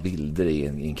har bilder i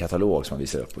en katalog som man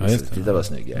visar upp. Och titta vad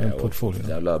snygg jag är och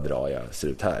jävla bra jag ser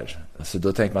ut här. Så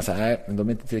då tänker man så här, nej, men de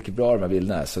är inte tillräckligt bra de här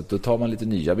bilderna. Så då tar man lite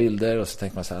nya bilder och så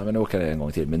tänker man så här, men åker jag en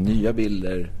gång till med nya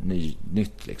bilder,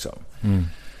 nytt liksom.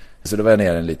 Så då var jag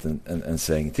ner en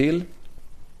sväng till.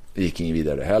 Det gick inget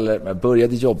vidare heller, men jag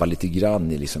började jobba lite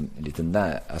grann i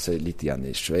alltså lite grann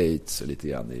i Schweiz och lite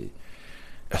grann i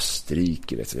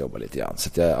Österrike, vet jag, jobba lite grann.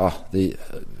 Så att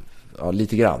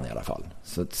lite grann i alla fall.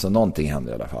 Så någonting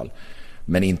hände i alla fall.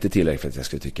 Men inte tillräckligt för att jag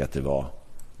skulle tycka att det var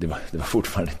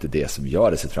fortfarande inte det som jag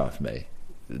hade sett framför mig.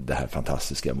 Det här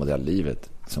fantastiska modelllivet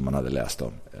som man hade läst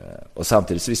om. Och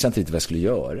samtidigt så visste jag inte riktigt vad jag skulle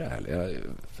göra. Jag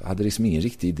hade liksom ingen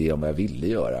riktig idé om vad jag ville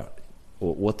göra.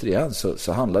 Och återigen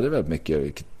så handlade det väldigt mycket,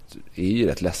 vilket är ju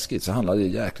rätt läskigt, så handlade det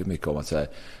jäkligt mycket om att säga,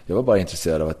 jag var bara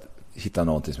intresserad av att hitta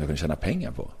någonting som jag kunde tjäna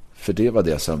pengar på. För det var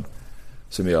det som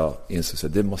jag insåg, så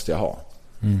det måste jag ha.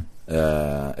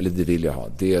 Eller det vill jag ha.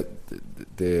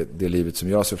 Det livet som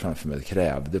jag såg framför mig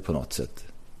krävde på något sätt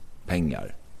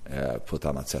pengar på ett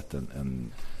annat sätt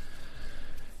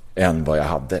än vad jag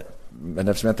hade. Men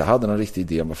eftersom jag inte hade någon riktig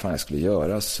idé om vad fan jag skulle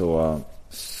göra så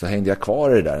hängde jag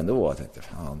kvar i det där ändå och tänkte,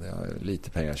 fan, det har lite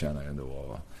pengar tjänar ändå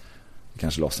och det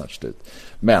kanske lossnar till slut.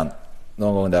 Men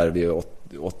någon gång där vid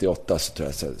 88 så tror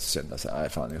jag kände jag nej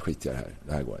fan, jag skiter i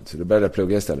det här går inte. Så då började jag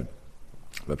plugga istället.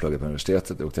 Jag började plugga på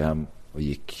universitetet, jag åkte hem och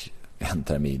gick en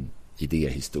termin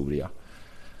idéhistoria.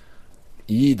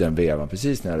 I den vevan,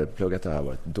 precis när jag hade pluggat det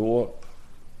här, då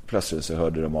plötsligt så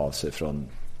hörde de av sig från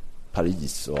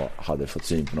Paris och hade fått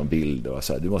syn på någon bild och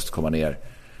sa, du måste komma ner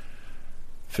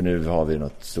för nu har vi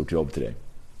något stort jobb till dig.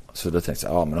 Så då tänkte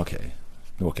jag, men okej,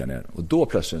 nu åker jag ner. Och då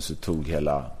plötsligt så tog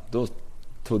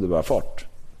det bara fart.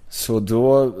 Så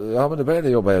då började jag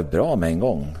jobba bra med en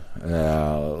gång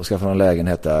och skaffa någon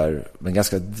lägenhet där. Men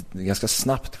ganska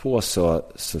snabbt på så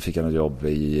fick jag något jobb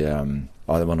i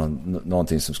det var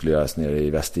någonting som skulle göras nere i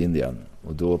Västindien.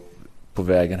 Och då på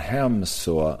vägen hem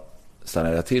så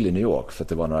stannade jag till i New York för att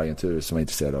det var några agenturer som var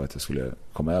intresserade av att jag skulle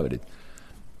komma över dit.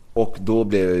 Och då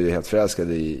blev jag ju helt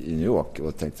förälskad i New York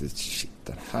och tänkte, shit,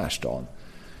 den här stan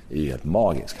är ju helt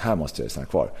magisk. Här måste jag stanna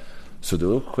kvar. Så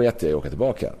då sket jag att åka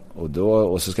tillbaka.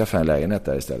 Och så skaffade jag en lägenhet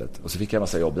där istället. Och så fick jag en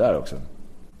massa jobb där också.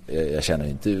 Jag tjänar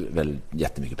inte väl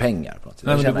jättemytre pengar på något sätt.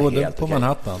 Nej, men du bodde på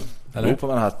Manhattan? Eller? Jag bor på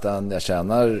Manhattan. Jag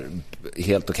tjänar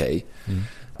helt okej.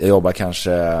 Jag jobbar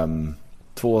kanske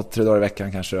 2-3 dagar i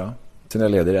veckan kanske då. Sen är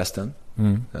jag ledig resten.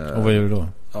 Och vad gör du då?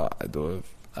 Då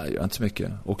jag gör inte så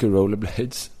mycket. Åker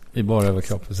rollerblades. I bara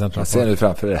överkropp i Central Park. Jag ser nu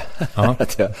framför det.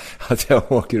 att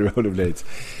jag åker rollerblades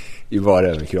i bara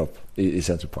överkropp i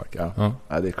Central Park.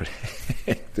 Ja,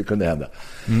 det kunde hända.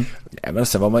 Ja, men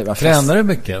sen var man tränade du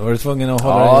mycket? Var du tvungen att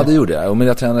hålla Ja, det gjorde jag. Men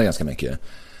jag tränade ganska mycket.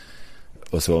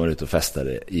 Och så var man ute och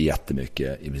festade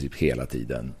jättemycket i princip hela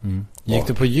tiden. Gick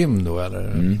du på gym då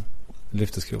eller?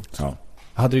 Lyfte skrot? Ja.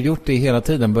 Hade du gjort det hela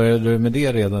tiden? Började du med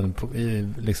det redan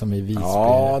i Visby?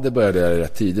 Ja, det började jag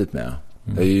rätt tidigt med.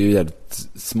 Jag är ju jävligt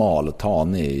smal och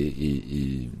tanig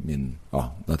i min...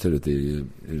 Ja, naturligt är ju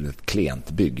rätt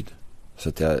klent byggd. Så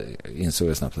att jag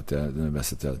insåg snabbt att det är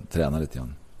bäst att jag tränar lite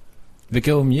grann.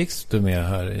 Vilka umgicks du med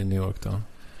här i New York då?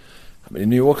 Men i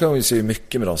New York har vi ju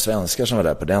mycket med de svenskar som var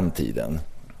där på den tiden.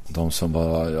 De som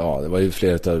var... Ja, det var ju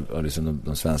flera av liksom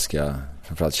de svenska...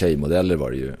 Framförallt tjejmodeller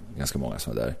var det ju ganska många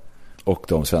som var där. Och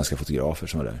de svenska fotografer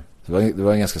som var där. Det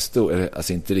var en ganska stor,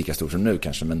 alltså inte lika stor som nu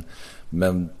kanske,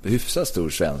 men hyfsat stor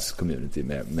svensk community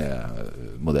med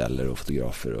modeller och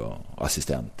fotografer och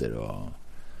assistenter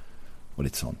och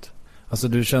lite sånt. Alltså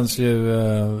du känns ju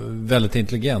väldigt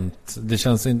intelligent. Det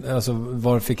känns alltså,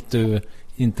 var fick du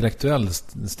intellektuell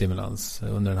stimulans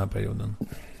under den här perioden?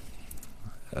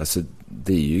 Alltså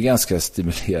det är ju ganska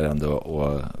stimulerande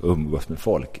att umgås med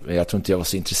folk. Men jag tror inte jag var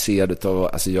så intresserad av...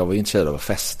 Alltså jag var intresserad av att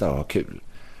festa och ha kul.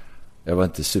 Jag var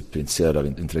inte superintresserad av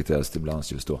intellektuell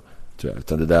stimulans just då, tror jag.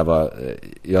 Utan det där var...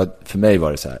 för mig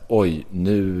var det så här... Oj,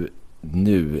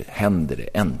 nu händer det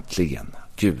äntligen.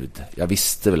 Gud, jag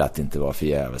visste väl att det inte var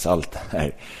förgäves. Allt det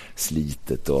här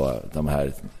slitet och de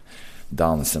här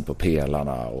dansen på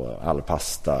pelarna och all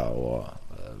pasta och...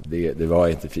 Det var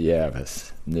inte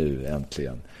förgäves nu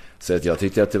äntligen. Så att jag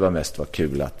tyckte att det var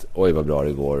kul att oj vad bra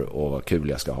det går och vad kul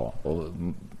jag ska ha. Och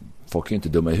folk är ju inte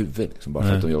dumma i huvudet liksom, bara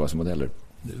för att de jobbar som modeller.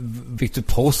 Fick du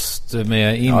post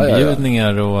med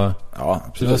inbjudningar och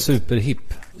absolut. Det var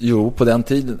superhipp. Jo, på den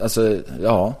tiden, alltså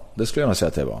det skulle jag nog säga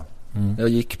att det var. Jag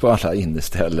gick på alla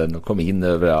inneställen och kom in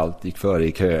överallt, gick före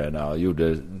i köerna och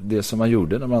gjorde det som man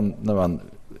gjorde när man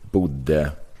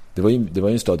bodde. Det var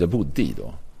ju en stad jag bodde i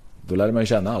då. Då lärde man ju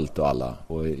känna allt och alla.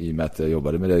 Och i och med att jag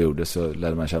jobbade med det jag gjorde så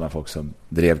lärde man känna folk som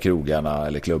drev krogarna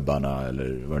eller klubbarna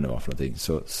eller vad det nu var för någonting.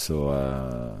 Så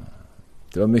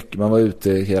det var mycket, man var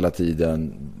ute hela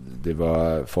tiden. Det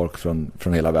var folk från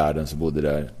hela världen som bodde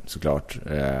där såklart.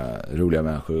 Roliga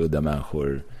människor, udda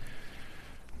människor.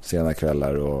 Sena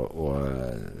kvällar och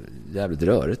jävligt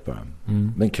rörigt bara.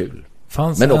 Men kul.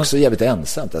 Men också jävligt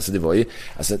ensamt. Alltså det var ju,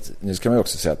 nu ska man ju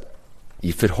också säga att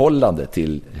i förhållande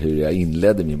till hur jag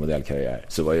inledde min modellkarriär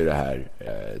så var ju det här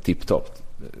tipptopp.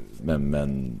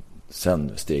 Men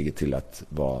sen steget till att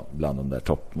vara bland de där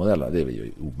toppmodellerna, det var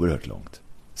ju oerhört långt.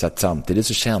 Så att samtidigt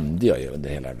så kände jag ju under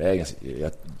hela vägen,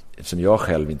 eftersom jag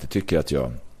själv inte tycker att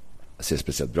jag ser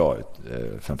speciellt bra ut,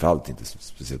 framförallt inte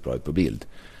speciellt bra ut på bild,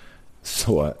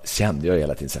 så kände jag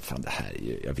hela tiden så här, fan det här,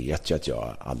 jag vet ju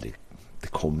att det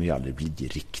kommer ju aldrig bli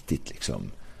riktigt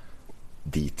liksom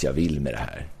dit jag vill med det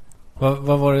här.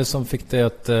 Vad var det som fick dig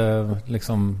att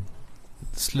liksom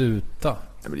sluta?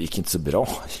 Men det gick inte så bra.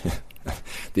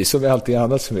 Det är som med allting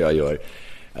annat som jag gör.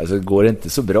 Alltså går det inte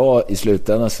så bra i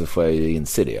slutändan så får jag ju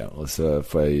inse det. Och så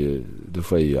får jag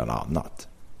ju göra något annat.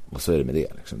 Och så är det med det.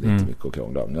 Liksom. Det är inte mycket att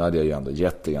krångla om. Nu hade jag ju ändå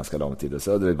gett det ganska lång tid. Och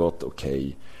så hade det gått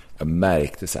okej. Jag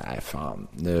märkte så här, fan.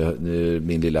 Nu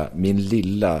min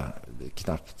lilla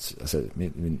knappt, alltså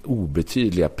min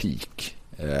obetydliga peak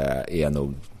är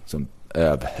nog som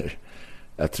över.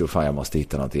 Jag tror fan jag måste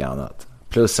hitta någonting annat.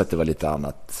 Plus att det var lite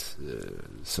annat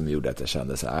som gjorde att jag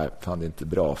kände så här, fan det är inte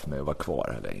bra för mig att vara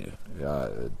kvar här längre.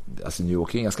 Alltså New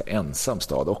York är en ganska ensam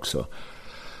stad också.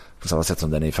 På samma sätt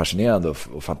som den är fascinerande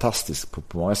och fantastisk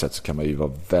på många sätt, så kan man ju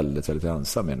vara väldigt, väldigt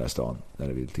ensam i den här stan när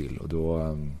det vill till.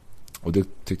 Och det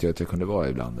tyckte jag att jag kunde vara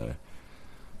ibland där.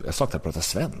 Jag saknar att prata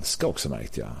svenska också,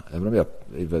 märkte jag. Även om jag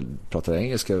pratar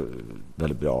engelska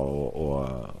väldigt bra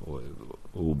och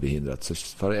obehindrat, så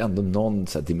var det ändå någon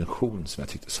så här dimension som jag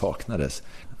tyckte saknades.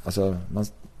 Alltså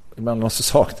ibland måste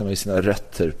sakna man ju sina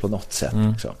rötter på något sätt.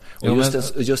 Liksom.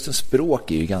 Och just en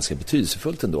språk är ju ganska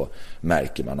betydelsefullt ändå,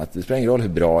 märker man. Att det spelar ingen roll hur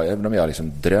bra, även om jag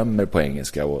liksom drömmer på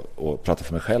engelska och pratar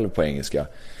för mig själv på engelska,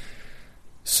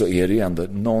 så är det ju ändå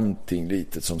någonting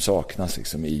litet som saknas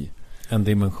liksom i en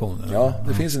dimension. Ja,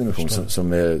 det finns en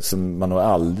dimension som man nog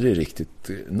aldrig riktigt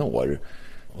når.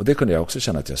 Och det kunde jag också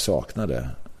känna att jag saknade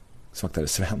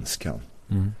svenskan.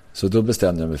 Så då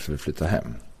bestämde jag mig för att flytta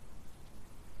hem.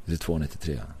 Det är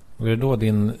 293. Och är det då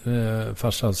din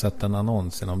farsa har sett en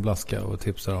annons i någon blaska och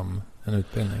tipsar om en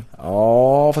utbildning?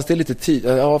 Ja, fast det är lite tid.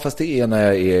 Ja, fast det är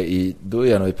när då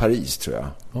är jag nog i Paris, tror jag.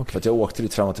 Okay. För att jag åkte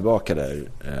lite fram och tillbaka där,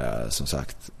 som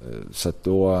sagt. Så att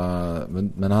då,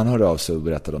 men han hörde av sig och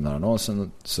berättade om den här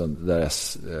annonsen där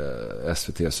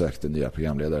SVT sökte nya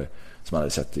programledare som han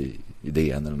hade sett i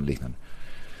DN eller något liknande.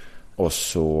 Och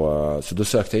så då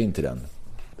sökte jag in till en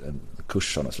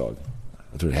kurs av något slag.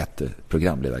 Jag tror det hette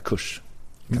programledarkurs.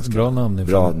 Ganska bra namn.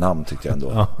 Bra namn tyckte jag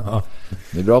ändå. Ja.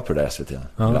 Det är bra på det där SVT.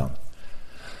 Ja.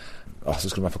 Ja, så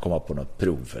skulle man få komma på något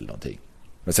prov eller någonting.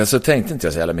 Men sen så tänkte inte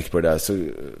jag så jävla mycket på det där. Så,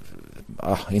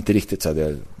 inte riktigt så att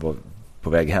jag var på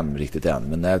väg hem riktigt än.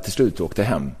 Men när jag till slut åkte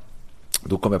hem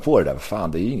Då kom jag på det där,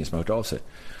 fan, det är ju ingen som har hört av sig.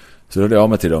 Så då hörde jag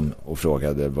mig till dem och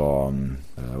frågade vad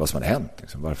som hade hänt,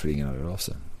 liksom, varför ingen hade hört av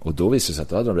sig. Och då visade det sig att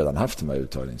då hade de redan haft de här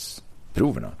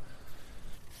uttagningsproverna.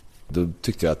 Då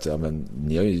tyckte jag att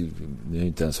ni har ju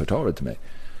inte ens hört av er till mig.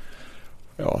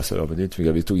 Ja, så men det är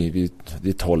inte mycket. Det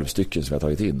är 12 stycken som jag har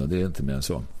tagit in och det är inte mer än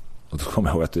så. Och då kom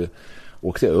jag ihåg att du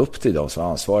åkte upp till dem som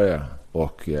var ansvariga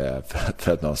och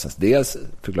för att någonstans dels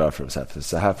förklara för dem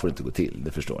så här får det inte gå till,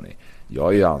 det förstår ni. Jag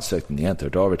har ju ansökt, men ni har inte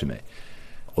hört av er till mig.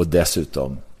 Och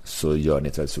dessutom så gör ni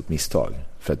ett väldigt stort misstag,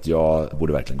 för att jag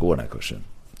borde verkligen gå den här kursen.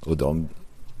 Och de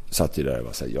satt ju där och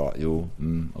var så här,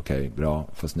 okej, bra,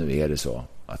 fast nu är det så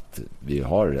att vi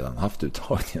har redan haft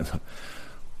uttagningen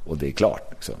och det är klart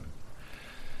liksom.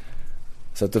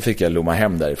 Så att då fick jag lomma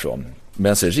hem därifrån.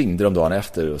 Men så ringde de dagen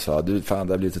efter och sa, du, fan,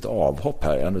 det har blivit ett avhopp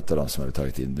här, en av de som har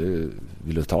tagit in, du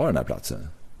vill du ta den här platsen?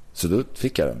 Så då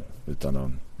fick jag den utan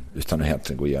att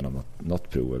egentligen gå igenom något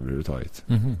prov överhuvudtaget.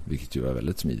 Vilket ju var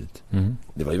väldigt smidigt.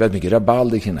 Det var ju väldigt mycket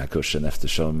rabalder kring den här kursen,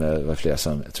 eftersom det var flera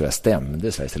som, tror jag,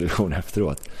 stämde Sveriges Television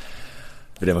efteråt.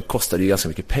 För det kostade ju ganska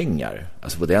mycket pengar.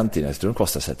 Alltså på den tiden, jag tror de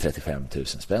kostade så 35 000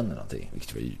 spänn eller någonting.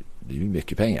 Vilket var ju, det är ju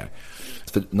mycket pengar.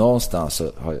 För någonstans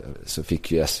så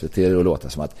fick ju SVT det att låta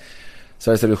som att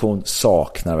Sveriges Television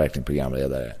saknar verkligen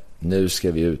programledare. Nu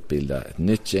ska vi utbilda ett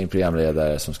nytt gäng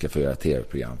programledare som ska få göra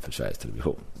tv-program för Sveriges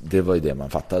Television. Det var ju det man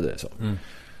fattade det som.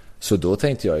 Så då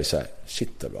tänkte jag ju så här, shit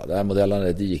vad bra. Det här modellerna,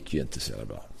 det gick ju inte så jävla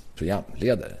bra.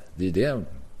 Programledare, det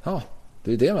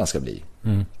är det man ska bli.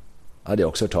 Hade jag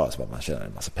också hört talas om att man tjänar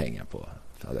en massa pengar på.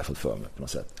 Det hade jag fått för mig på något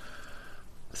sätt.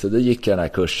 Så då gick jag den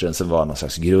här kursen som var någon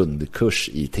slags grundkurs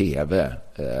i tv.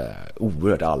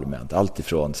 Oerhört allmänt. Allt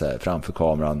ifrån så här, framför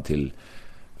kameran till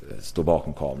stå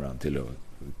bakom kameran till att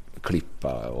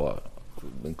klippa och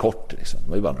en kort liksom. Det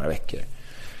var ju bara några veckor.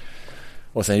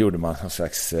 Och sen gjorde man någon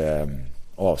slags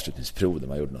avslutningsprov där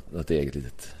man gjorde något eget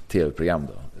litet tv-program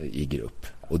då, i grupp.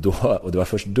 Och det var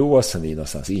först då som vi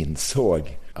någonstans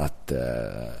insåg att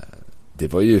det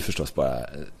var ju förstås bara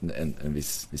en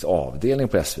viss avdelning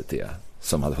på SVT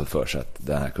som hade fått för sig att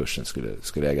den här kursen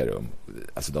skulle äga rum.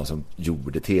 Alltså de som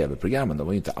gjorde tv-programmen, de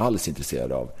var ju inte alls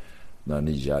intresserade av några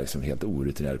nya, liksom helt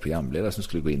orutinerade programledare som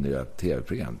skulle gå in och göra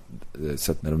tv-program.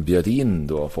 Så att när de bjöd in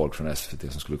då folk från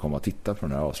SVT som skulle komma och titta på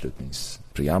de här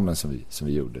avslutningsprogrammen som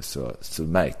vi gjorde, så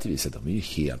märkte vi att de är ju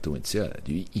helt ointresserade.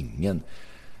 Det är ju ingen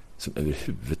som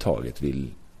överhuvudtaget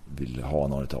vill ha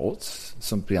någon av oss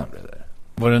som programledare.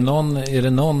 Är det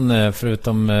någon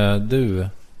förutom du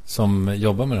som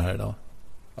jobbar med det här idag?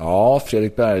 Ja,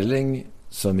 Fredrik Bergling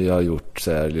som vi har gjort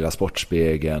så här, Lilla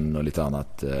Sportspegeln och lite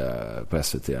annat på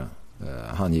SVT.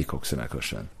 Han gick också den här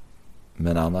kursen.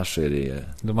 Men annars är det...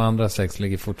 De andra 6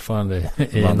 ligger fortfarande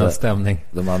i någon stämning.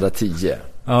 De andra 10.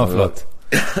 Ja, förlåt.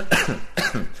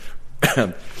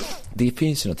 Det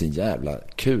finns ju något jävla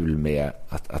kul med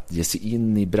att ge sig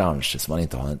in i branscher som man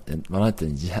inte har man har inte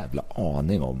en jävla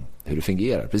aning om hur det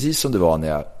fungerar. Precis som det var när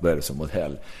jag började som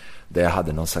modell. Där jag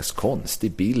hade någon slags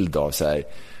konstig bild av så här,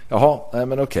 jaha, nej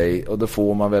men okej, och då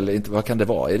får man väl inte, vad kan det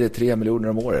vara? Är det 3 miljoner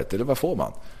om året? Eller vad får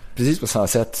man? Precis på samma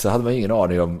sätt så hade man ingen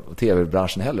aning om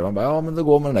tv-branschen heller. Man bara, ja men då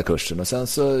går man den här kursen och sen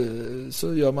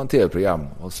så gör man tv-program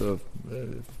och så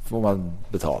får man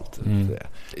betalt för det.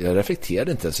 Jag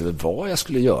reflekterade inte ens över vad jag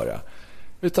skulle göra.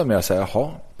 Utan mer så här,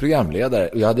 jaha, programledare.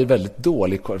 Och jag hade väldigt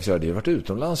dålig koll, för jag hade varit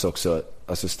utomlands också,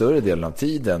 alltså större delen av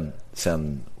tiden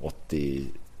sedan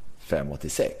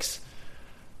 85-86.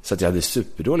 Så att jag hade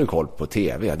superdålig koll på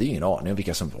tv. Jag hade ingen aning om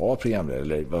vilka som var programledare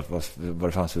eller vad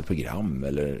det fanns för program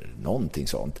eller någonting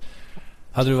sånt.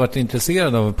 Hade du varit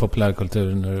intresserad av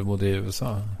populärkulturen när du bodde i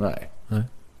USA? Nej.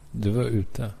 Du var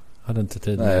ute. Hade inte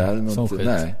tid. Nej, jag hade nog inte.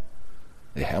 Nej.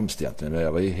 Det är hemskt egentligen.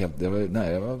 Jag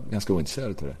var ganska ointresserad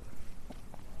av det.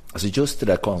 Alltså just det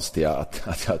där konstiga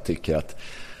att jag tycker att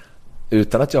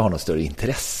utan att jag har något större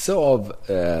intresse av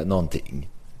någonting,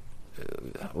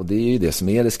 och det är ju det som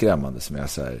är det skrämmande, som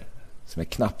jag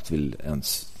knappt vill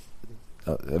ens,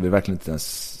 jag vill verkligen inte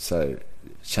ens så här,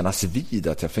 kännas vid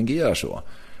att jag fungerar så.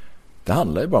 Det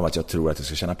handlar ju bara om att jag tror att jag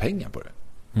ska tjäna pengar på det.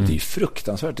 Det är ju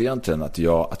fruktansvärt egentligen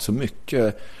att så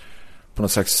mycket på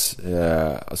något slags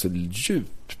alltså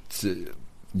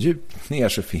djupt ner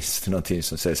så finns det någonting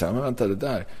som säger så här, men vänta, det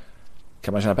där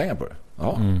kan man tjäna pengar på det?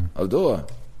 Ja,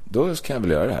 då kan jag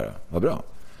väl göra det här. Vad bra.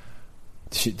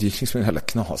 Det är liksom en jävla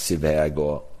knasig väg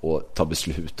att ta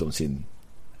beslut om sin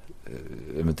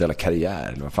eventuella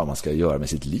karriär eller vad fan man ska göra med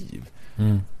sitt liv.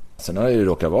 Sen har det ju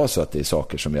råkat vara så att det är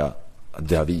saker som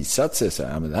det har visat sig så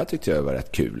här, men det här tyckte jag var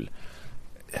rätt kul.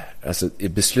 Alltså i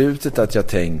beslutet att jag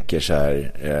tänker så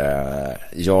här,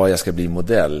 jag ska bli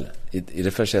modell, i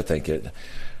det första jag tänker,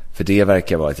 för det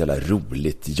verkar vara ett jävla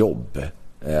roligt jobb.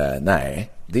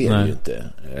 Nej, det är det ju inte.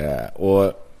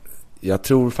 Och jag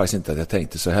tror faktiskt inte att jag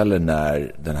tänkte så heller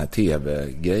när den här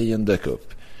tv-grejen dök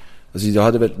upp. Alltså jag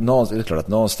hade väl det är klart att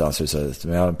någonstans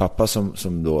men jag hade en pappa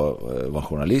som då var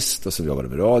journalist och som jobbade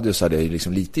med radio, så hade jag ju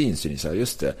liksom lite insyn i så här,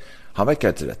 just det. Han verkar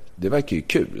inte rätt. Det verkar ju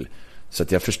kul. Så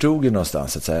att jag förstod ju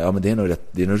någonstans att säga, ja men det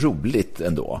är nog roligt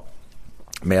ändå.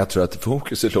 Men jag tror att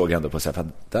fokuset låg ändå på så här,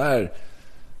 för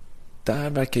där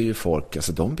verkar ju folk,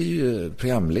 alltså de blir ju,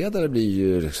 programledare blir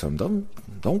ju liksom,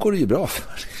 de går det ju bra för.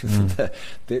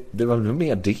 Det var nog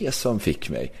mer det som fick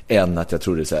mig än att jag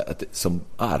trodde så här, att som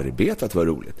arbetat var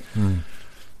roligt.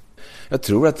 Jag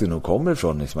tror att det nog kommer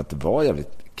ifrån liksom att det var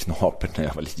jävligt knapert när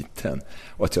jag var liten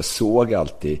och att jag såg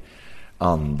alltid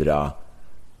andra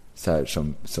så här,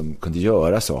 som kunde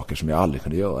göra saker som jag aldrig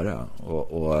kunde göra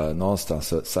och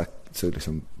någonstans så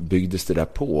liksom byggdes det där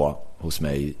på hos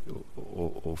mig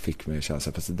och fick mig känna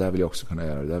att det där vill jag också kunna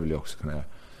göra, det där vill jag också kunna göra.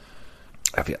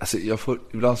 Alltså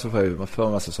ibland så får jag för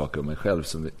en massa saker om mig själv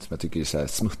som jag tycker är så här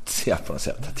smutsiga på något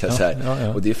sätt. Att jag,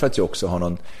 ja. Och det är för att jag också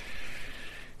har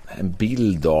en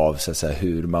bild av så här,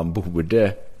 hur man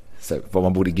borde, så här, vad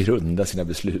man borde grunda sina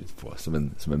beslut på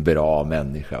som en bra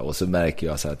människa. Och så märker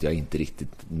jag så här, att jag inte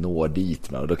riktigt når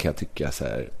dit. Och då kan jag tycka så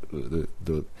här,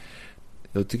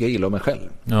 då tycker jag illa om mig själv.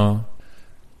 Ja.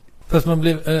 Fast man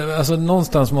blir, alltså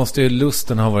någonstans måste ju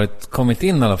lusten ha kommit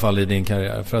in i alla fall i din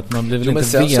karriär, för att man blir väl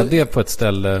inte vd på ett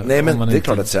ställe. Nej, men det är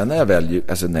klart att sen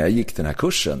när jag gick den här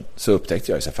kursen så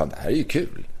upptäckte jag ju så här, fan det här är ju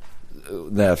kul.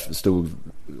 När jag stod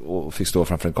och fick stå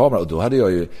framför en kamera, och då hade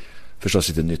jag ju förstås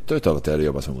lite nytta utav att jag hade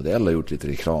jobbat som modell och gjort lite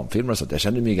reklamfilmer och så. Jag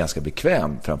kände mig ganska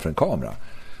bekväm framför en kamera.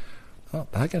 Ja,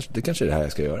 det kanske är det här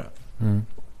jag ska göra.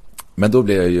 Men då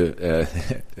blev jag ju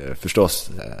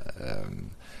förstås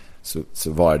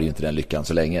så var det ju inte den lyckan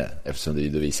så länge, eftersom det ju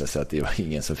då visade sig att det var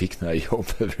ingen som fick några jobb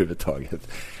överhuvudtaget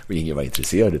och ingen var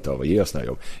intresserad av att ge oss några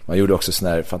jobb. Man gjorde också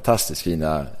såna här fantastiskt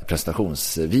fina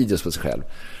presentationsvideos på sig själv.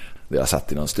 Jag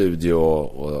satt i någon studio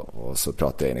och så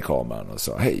pratade jag in i kameran och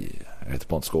sa: hej, jag heter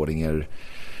Pontus Gårdinger.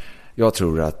 Jag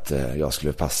tror att jag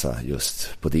skulle passa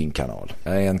just på din kanal.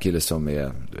 Jag är en kille som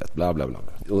är, du vet, bla bla bla.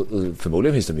 Och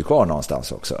förmodligen finns de ju kvar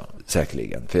någonstans också,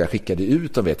 säkerligen. För jag skickade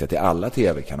ut dem, vet jag, till alla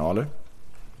tv-kanaler.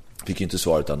 Fick ju inte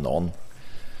svaret av någon.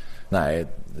 Nej,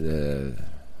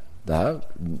 det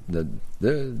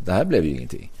här blev ju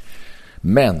ingenting.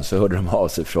 Men så hörde de av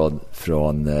sig från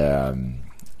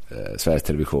Sveriges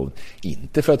Television.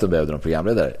 Inte för att de behövde någon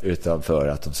programledare, utan för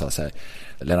att de sa så här: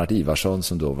 Lennart Ivarsson,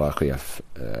 som då var chef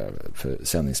för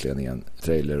sändningsledningen,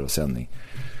 trailer och sändning.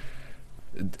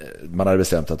 Man hade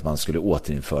bestämt att man skulle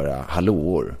återinföra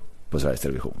hallåor på Sveriges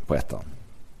Television på ettan.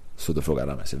 Så då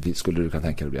frågade han mig: skulle du kunna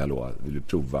tänka dig att bli hallå? Vill du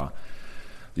prova?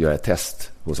 Göra ett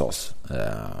test hos oss?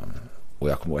 Och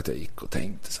jag kommer ihåg att jag gick och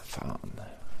tänkte så fan,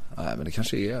 nej, men det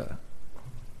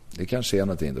kanske är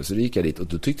någonting då. Så gick jag dit, och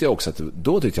då tyckte jag också att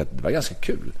det var ganska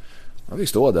kul. Man fick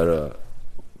stå där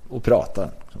och prata.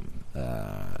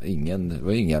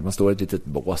 Man står i ett litet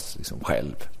bås liksom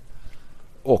själv.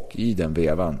 Och i den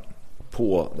vevan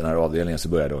på den här avdelningen så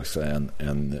började också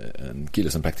en kille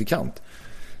som praktikant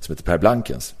som heter Per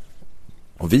Blankens.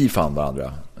 Och vi fann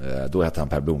varandra, då hette han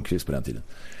Per Blomqvist på den tiden.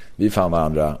 Vi fann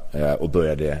varandra och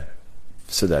började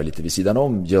så där lite vid sidan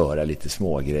om göra lite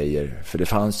små grejer, för det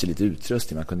fanns ju lite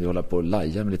utrustning, man kunde ju hålla på och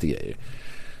laja med lite grejer.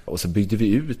 Och så byggde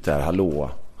vi ut det här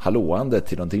hallåandet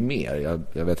till någonting mer.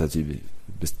 Jag vet att vi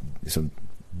liksom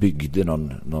byggde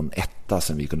någon etta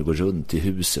som vi kunde gå runt i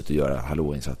huset och göra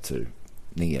hallåinsatser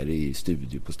nere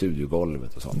på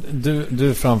studiogolvet och sånt.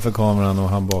 Du framför kameran och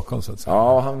han bakom, så att säga.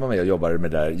 Ja, han var med och jobbade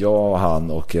med det där. Jag och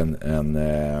han och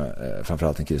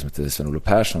framförallt en kille som heter Sven-Olof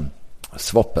Persson,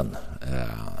 Svoppen,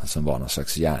 som var någon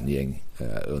slags järngäng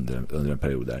under en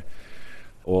period där.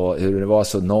 Och hur det var,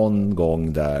 så någon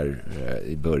gång där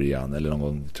i början, eller någon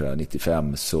gång tror jag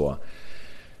 95, så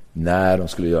när de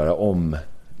skulle göra om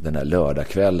den här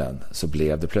lördagskvällen så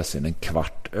blev det plötsligt en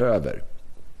kvart över.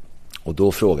 Och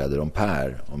då frågade de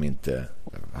Per om inte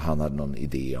han hade någon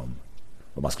idé om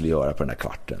vad man skulle göra på den här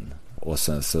kvarten. Och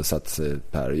sen så satt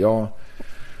Per och jag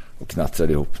och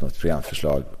knattrade ihop något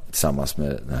programförslag tillsammans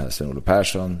med den här Sven-Olof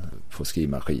Persson på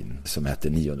skrivmaskin som hette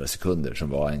 900 sekunder, som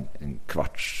var en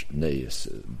kvarts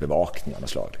nöjesbevakning av något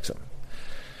slag liksom.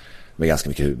 Med ganska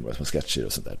mycket humor, små sketcher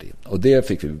och sånt där. Och det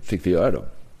fick vi göra då.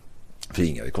 För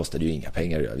det kostade ju inga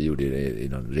pengar. Vi gjorde det i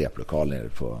någon replokal nere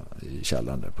i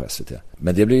källaren där på SVT.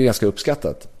 Men det blev ju ganska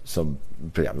uppskattat som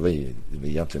program. Det var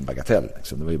egentligen bagatell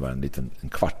liksom. Det var ju bara en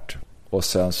kvart. Och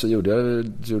sen så gjorde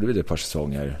vi det ett par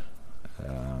säsonger.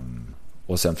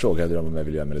 Och sen frågade de om jag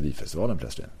ville göra Melodifestivalen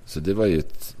plötsligt. Så det var ju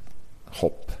ett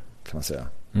hopp, kan man säga.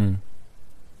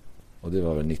 Och det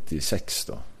var väl 96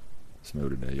 då. som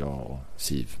jag gjorde, jag och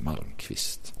Siv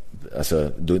Malmqvist.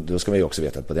 Alltså, då ska man ju också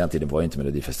veta att på den tiden var inte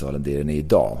Melodifestivalen det den är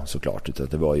idag såklart, utan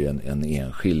det var ju en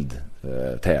enskild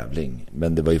tävling.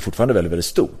 Men det var ju fortfarande väldigt, väldigt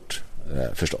stort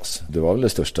förstås. Det var väl det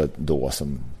största då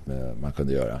som man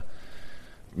kunde göra.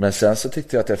 Men sen så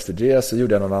tyckte jag att efter det så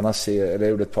gjorde jag någon annan serie, eller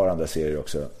jag gjorde ett par andra serier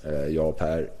också. Jag och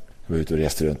Per var ute och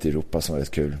reste runt i Europa som var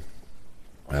rätt kul.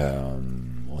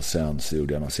 Och sen så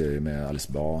gjorde jag någon serie med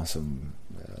Alice Ba som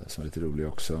var lite rolig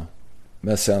också.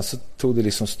 Men sen så tog det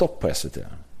liksom stopp på SVT.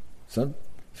 Sen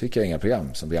fick jag inga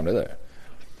program som programledare.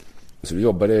 Så då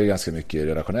jobbade jag ganska mycket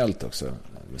redaktionellt också.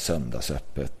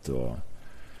 Söndagsöppet, och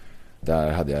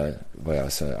där var jag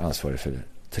ansvarig för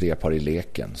 3 par i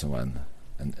leken som var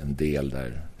en del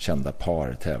där kända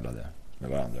par tävlade med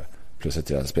varandra. Plus att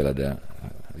jag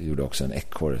gjorde också en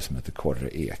ekorre som heter Korre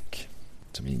Ek,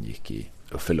 som ingick i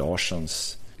Uffe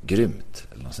Larssons Grymt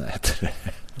eller något sånt heter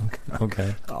det.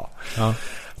 Okej. Ja.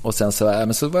 Och sen så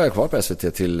var jag kvar på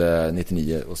SVT till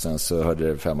 99, och sen så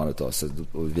hörde Femman utav sig,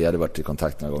 och vi hade varit i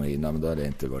kontakt några gånger innan, men då hade jag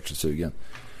inte varit så sugen.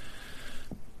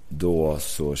 Då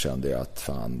så kände jag att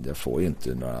fan, jag får ju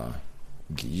inte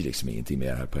blir liksom ingenting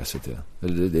mer här på SVT.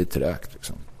 Det är trögt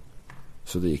liksom.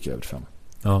 Så det gick jag över till Femman.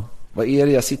 Ja. Vad är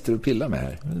det jag sitter och pillar med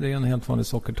här? Det är en helt vanlig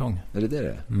sockertång. Är det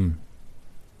är? Mm.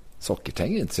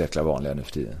 Sockertänger är inte så jäkla vanliga nu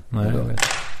för tiden. Nej, jag vet.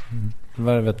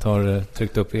 Värvet har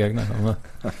tryckt upp egna.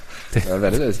 Det är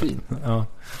väldigt, väldigt fin. Ja.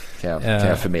 Kan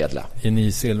jag förmedla. I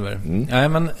nysilver. Nej,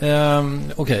 men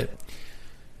okej.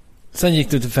 Sen gick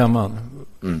du till Femman.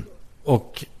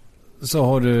 Och så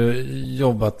har du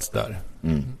jobbat där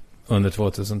under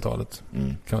 2000-talet,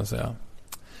 kan man säga.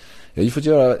 Jag har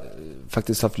ju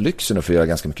faktiskt haft lyxen att få göra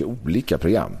ganska mycket olika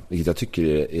program, vilket jag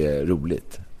tycker är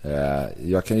roligt.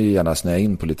 Jag kan ju gärna snöa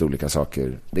in på lite olika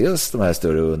saker. Dels de här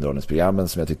större underhållningsprogrammen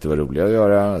som jag tyckte var roliga att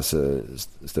göra, alltså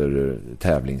större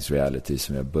tävlingsreality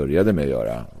som jag började med att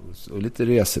göra, och lite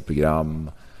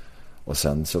reseprogram. Och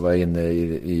sen så var jag inne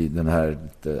i den här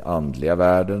andliga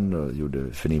världen och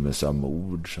gjorde Förnimmelse av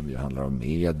mord, som ju handlar om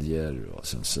medier. Och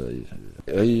sen så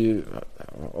jag är ju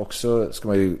också,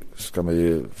 ska man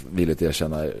ju villigt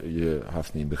erkänna, ju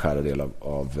haft min beskärda del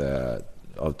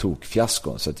av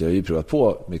tokfiaskon. Så att jag har ju provat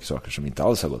på mycket saker som inte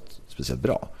alls har gått speciellt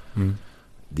bra.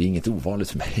 Det är inget ovanligt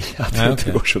för mig att det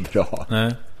inte går så bra.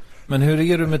 Nej. Men hur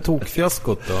är du med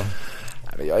tokfiaskot då?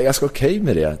 Jag är ganska okej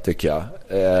med det, tycker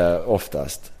jag.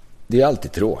 Oftast. Det är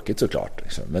alltid tråkigt såklart.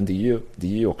 Liksom. Men det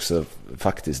är ju också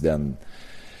faktiskt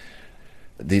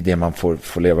det är det man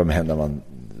får leva med när man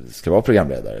ska vara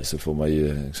programledare. Så får man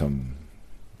ju liksom,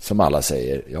 som alla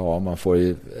säger, ja, man får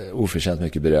ju oförtjänt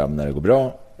mycket beröm när det går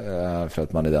bra, för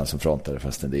att man är den som frontar det,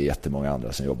 fast det är jättemånga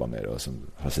andra som jobbar med det och som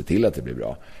har sett till att det blir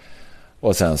bra.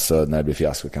 Och sen så när det blir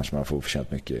fiasko kanske man får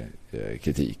oförtjänt mycket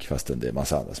kritik, fast det är en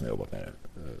massa andra som har jobbat med det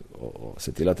och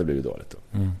sett till att det blir dåligt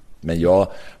då. Men jag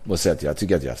måste säga att jag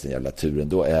tycker att jag har haft en jävla tur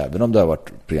ändå. Även om det har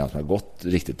varit program som har gått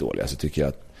riktigt dåliga, så tycker jag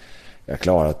att jag har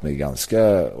klarat mig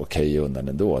ganska okej undan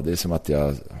ändå. Det är som att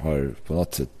jag har på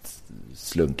något sätt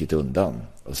slunkit undan.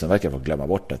 Och sen verkar jag få glömma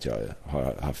bort att jag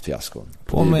har haft fiaskon.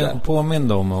 Påminn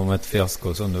dem om ett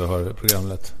fiasko som du har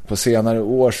programlett. På senare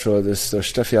år så det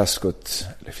största fiaskot,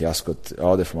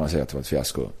 ja, det får man säga att det var ett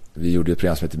fiasko. Vi gjorde ett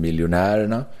program som heter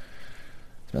Miljonärerna.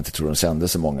 Jag inte tror de sände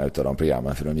så många av de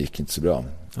programmen, för de gick inte så bra.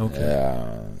 Okay.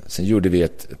 Sen gjorde vi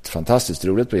ett fantastiskt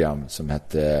roligt program som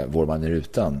hette Vår man i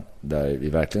rutan, där vi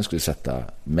verkligen skulle sätta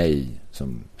mig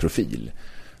som profil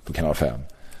på Kanal 5,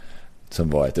 som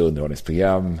var ett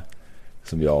underhållningsprogram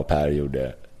som jag och Per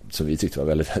gjorde, som vi tyckte var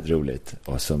väldigt, väldigt roligt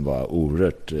och som var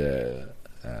oerhört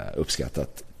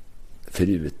uppskattat,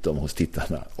 förutom hos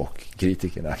tittarna och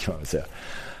kritikerna, kan man väl säga.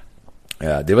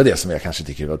 Det var det som jag kanske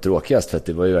tycker var tråkigast, för att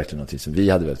det var ju verkligen något som vi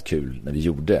hade väldigt kul när vi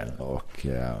gjorde. Och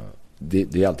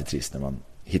det är alltid trist när man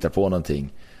hittar på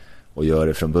någonting och gör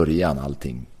det från början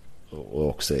allting, och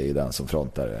också är den som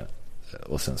frontar det,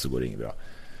 och sen så går det inget bra.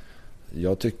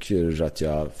 Jag tycker att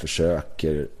jag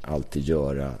försöker alltid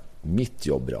göra mitt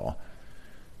jobb bra.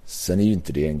 Sen är ju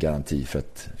inte det en garanti för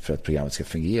att programmet ska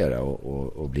fungera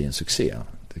och bli en succé.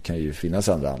 Det kan ju finnas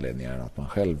andra anledningar än att man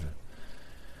själv...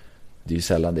 Det är ju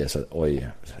sällan det, så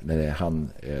att han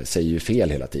säger ju fel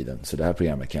hela tiden, så det här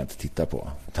programmet kan jag inte titta på.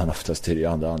 Utan oftast är det ju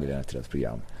andra anledningar till att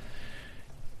program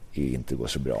inte går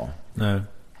så bra. Nej.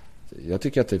 Jag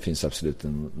tycker att det finns absolut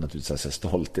naturligtvis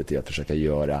stolthet i att försöka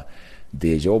göra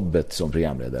det jobbet som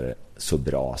programledare så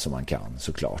bra som man kan,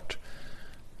 såklart.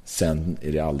 Sen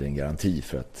är det aldrig en garanti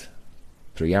för att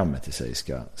programmet i sig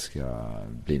ska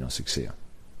bli någon succé.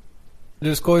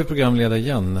 Du ska ju programleda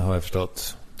igen, har jag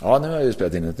förstått. Ja, nu har jag ju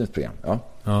spelat in ett nytt program.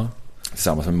 Ja.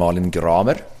 Tillsammans med Malin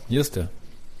Gramer. Just det.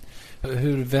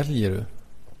 Hur väljer du?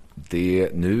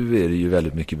 Nu är det ju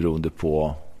väldigt mycket beroende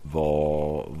på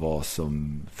vad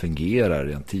som fungerar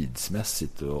rent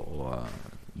tidsmässigt och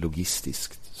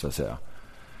logistiskt, så att säga.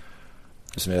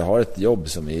 Som jag har ett jobb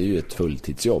som är ju ett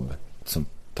fulltidsjobb som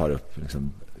tar upp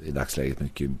liksom, i dagsläget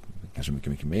kanske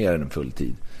mycket mer än en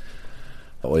fulltid.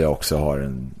 Och jag också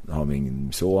har min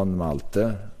son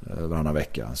Malte varannan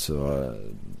vecka, så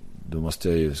då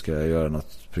ska jag göra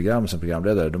något program som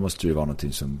programledare, då måste det ju vara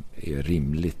någonting som är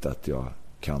rimligt att jag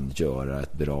kan göra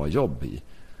ett bra jobb i.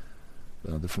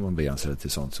 Då får man begränsa det till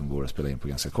sånt som går att spela in på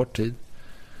ganska kort tid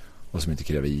och som inte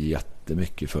kräver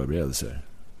jättemycket förberedelser.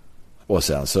 Och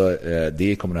sen så det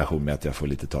i kombination med att jag får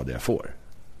lite ta det jag får.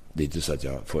 Det är inte så att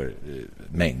jag får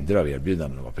mängder av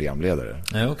erbjudanden att vara programledare.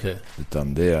 Nej, okej.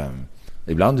 Utan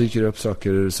ibland dyker det upp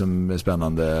saker som är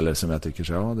spännande eller som jag tycker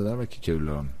så det där verkar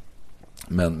kul.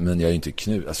 Men jag är ju inte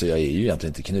jag är ju egentligen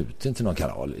inte knuten till någon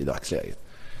kanal i dagsläget.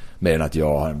 Mer än att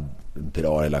jag har en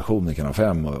bra relation med Kanal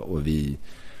 5 och vi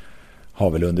har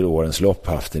väl under årens lopp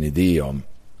haft en idé om,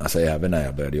 alltså även när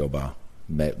jag började jobba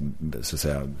med, så att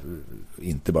säga,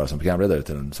 inte bara som programledare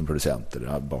utan som producent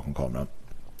eller bakom kameran,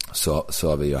 så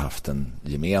har vi ju haft en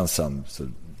gemensam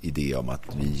idé om att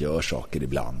vi gör saker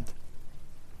ibland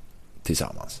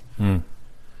tillsammans. Mm.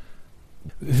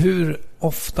 Hur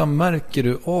ofta märker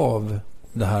du av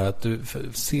det här att du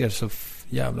ser så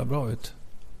jävla bra ut?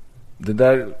 Det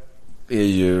där är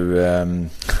ju en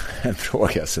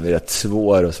fråga som är rätt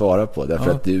svår att svara på.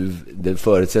 Därför att det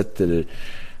förutsätter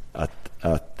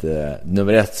att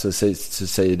nummer ett så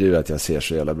säger du att jag ser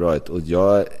så jävla bra ut. Och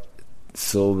jag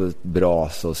så bra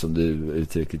så som du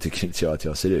uttrycker tycker inte jag att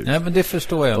jag ser ut. Nej, men det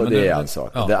förstår jag. Och det är en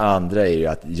sak. Ja. Det andra är ju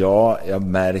att jag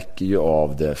märker ju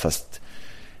av det, fast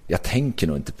jag tänker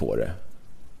nog inte på det.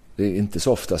 Det är inte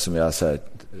så ofta som jag så här,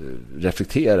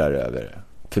 reflekterar över det.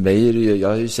 För mig är det ju, jag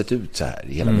har ju sett ut så här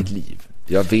i hela mitt liv.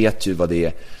 Jag vet ju vad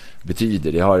det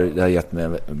betyder. Det har gett mig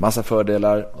en massa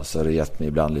fördelar och så har det gett mig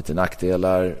ibland lite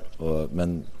nackdelar.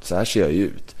 Men så här ser jag ju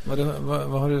ut. Vad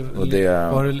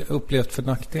har du upplevt för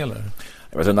nackdelar?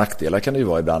 Nackdelar kan det ju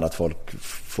vara ibland att folk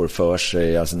får för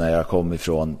sig, alltså när jag kom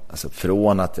ifrån, alltså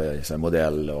från att jag är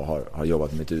modell och har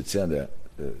jobbat med mitt utseende,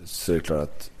 så är det klart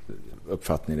att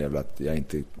uppfattningen är väl att jag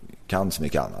inte kan så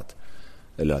mycket annat.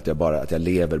 Eller att jag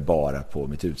lever bara på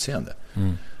mitt utseende.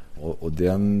 Mm. Och det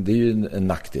är ju en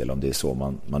nackdel om det är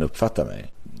så man uppfattar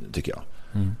mig, tycker jag.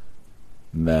 Mm.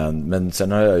 Men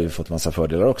sen har jag ju fått massa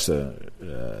fördelar också.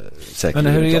 Men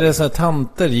hur är det så här,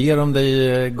 tanter, ger de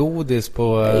dig godis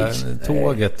på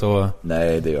tåget?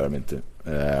 Nej, det gör de inte.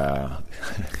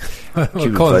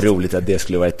 Gud vad roligt att det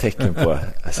skulle vara ett tecken på,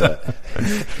 alltså,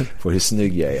 på hur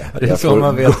snygg jag är. Jag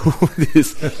får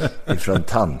godis från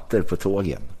tanter på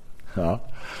tågen. Ja.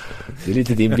 Det är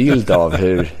lite din bild av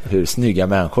hur snygga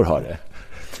människor har det.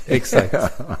 Exakt.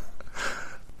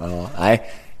 Ja,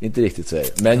 nej, inte riktigt så.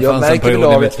 Men jag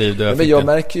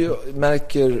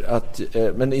märker att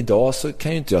men idag så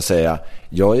kan ju inte jag säga,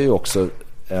 jag är ju också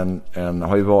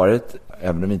har ju varit,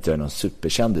 även om inte jag är någon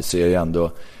superkändis, så är jag ju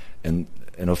ändå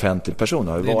en offentlig person.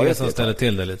 Har ju det är varit det som ställer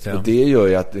till det lite. Ja. Och det gör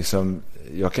ju att liksom,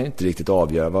 jag kan inte riktigt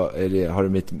avgöra har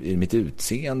det mitt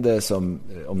utseende som,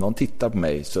 om någon tittar på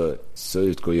mig så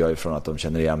utgår jag ifrån att de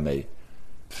känner igen mig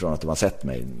från att de har sett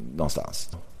mig någonstans.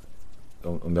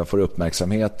 Om jag får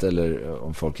uppmärksamhet eller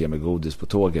om folk ger mig godis på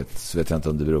tåget, så vet jag inte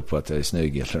om det beror på att jag är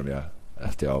snygg eller om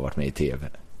att jag har varit med i tv.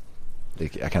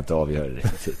 Jag kan inte avgöra det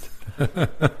riktigt.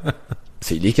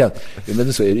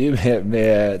 Men så är det ju det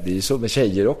är ju så med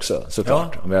tjejer också,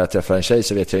 såklart. Ja. Om jag träffar en tjej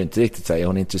så vet jag inte riktigt, så är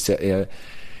hon intresserad.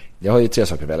 Jag har ju 3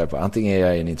 saker att välja på. Antingen är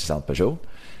jag en intressant person,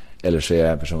 eller så är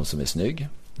jag en person som är snygg,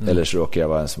 eller så råkar jag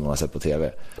vara en som man har sett på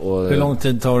tv. Hur lång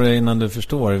tid tar det innan du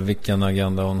förstår vilken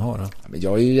agenda hon har?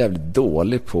 Jag är ju jävligt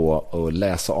dålig på att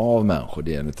läsa av människor.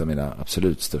 Det är en av mina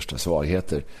absolut största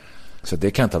svagheter. Så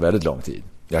det kan ta väldigt lång tid.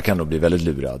 Jag kan nog bli väldigt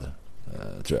lurad,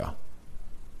 tror jag.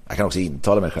 Jag kan också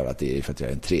intala mig själv att det är för att jag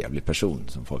är en trevlig person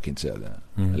som folk är intresserade.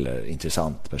 Eller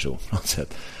intressant person på något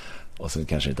sätt. Och så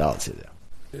kanske inte alls är det.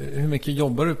 Hur mycket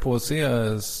jobbar du på att se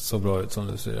så bra ut som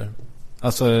du ser?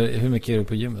 Alltså, hur mycket är du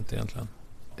på gymmet egentligen?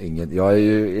 Jag är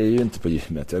ju inte på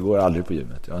gymmet. Jag går aldrig på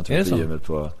gymmet. Jag har inte på gymmet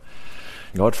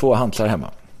jag har 2 hantlar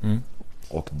hemma.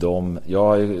 Och jag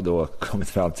har ju då kommit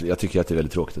fram till, jag tycker att det är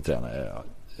väldigt tråkigt att träna.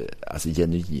 Alltså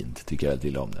genuint tycker jag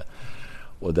väldigt illa om det.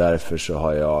 Och därför så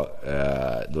har jag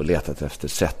då letat efter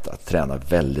sätt att träna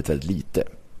väldigt, väldigt lite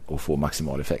och få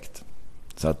maximal effekt.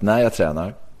 Så att när jag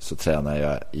tränar så tränar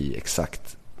jag i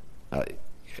exakt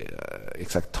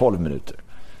 12 minuter.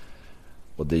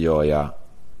 Och det gör jag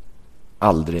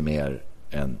aldrig mer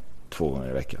än 2 gånger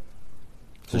i veckan.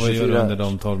 Så vad gör du under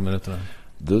de 12 minuterna?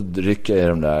 då rycker jag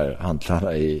de där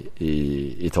hantlarna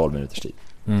i 12 minuters tid.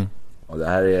 Och det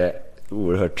här är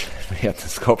oerhört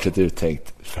vetenskapligt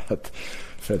uttänkt för att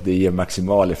det ger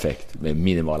maximal effekt med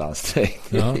minimal ansträngning.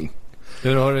 Ja.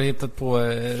 Hur har du hittat på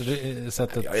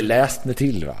sättet? Jag har läst mig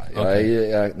till, va?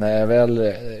 Okay. När jag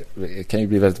väl kan ju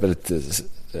bli väldigt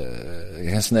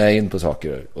jag kan snöa in på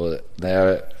saker, och när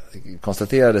jag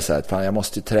konstaterade så här att fan, jag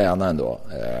måste ju träna ändå,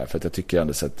 för att jag tycker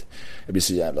ändå så att jag blir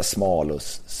så jävla smal och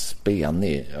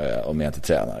spenig om jag inte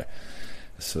tränar,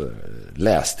 så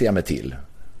läste jag mig till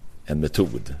en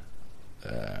metod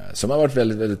som har varit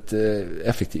väldigt, väldigt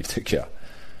effektiv, tycker jag.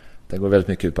 Den går väldigt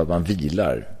mycket ut på att man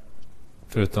vilar.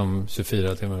 Förutom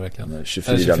 24 timmar i veckan.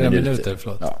 24 minuter,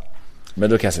 förlåt. Ja. Men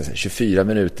då kan jag säga 24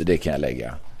 minuter, det kan jag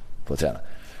lägga på att träna.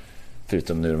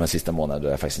 Förutom nu de här sista månaderna då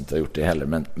jag faktiskt inte har gjort det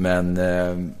heller. Men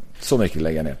så mycket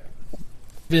lägga ner.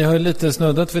 Vi har ju lite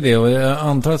snuddat för det, och jag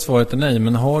antar att svaret är nej.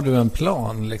 Men har du en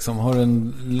plan? Liksom, har du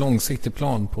en långsiktig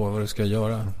plan på vad du ska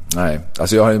göra? Nej,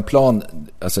 alltså jag har en plan.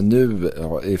 Alltså nu,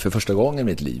 för första gången i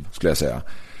mitt liv skulle jag säga,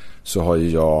 så har ju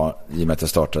jag, i och med att jag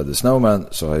startade Snowman,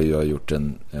 så har jag gjort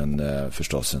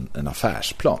förstås en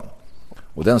affärsplan.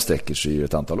 Och den sträcker sig ju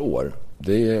ett antal år.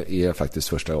 Det är faktiskt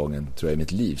första gången, tror jag, i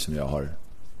mitt liv som jag har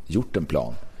gjort en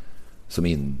plan som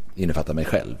innefattar mig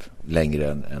själv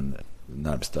längre än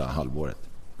närmsta halvåret.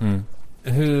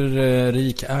 Hur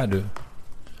rik är du?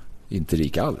 Inte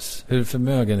rik alls. Hur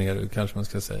förmögen är du, kanske man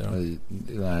ska säga?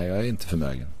 Nej, jag är inte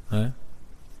förmögen. Nej.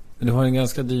 Du har en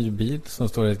ganska dyr bil som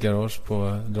står i ett garage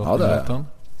på Drottninggatan.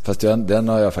 Ja, fast den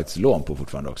har jag faktiskt lån på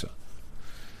fortfarande också.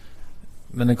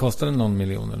 Men den kostade någon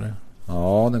miljon, eller?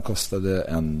 Ja, den kostade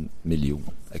 1 miljon.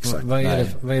 Exakt. Vad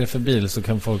är det för bil, så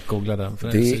kan folk googla den?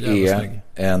 För det är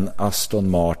en Aston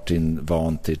Martin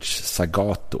Vantage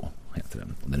Zagato, heter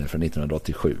den. Den är från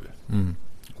 1987.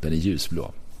 Den är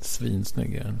ljusblå.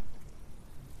 Svinsnygg är den.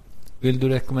 Vill du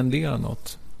rekommendera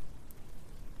något?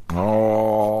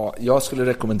 Ja, jag skulle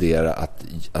rekommendera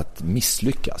att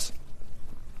misslyckas.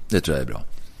 Det tror jag är bra.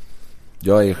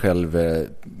 Jag är själv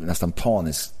nästan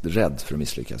paniskt rädd för att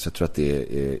misslyckas. Jag tror att det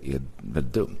är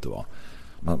väldigt dumt att vara.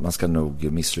 Man ska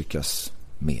nog misslyckas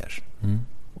mer.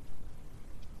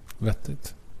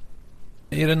 Vettigt.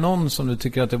 Är det någon som du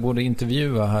tycker att du borde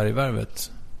intervjua här i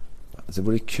Värvet? Alltså, det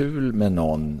vore kul med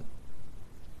någon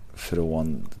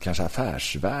från kanske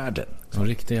affärsvärlden. En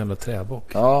riktig jävla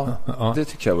träbock. Ja, det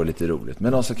tycker jag var lite roligt.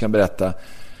 Men någon som kan berätta.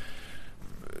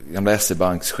 Gamla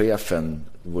SE-bankschefen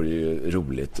vore ju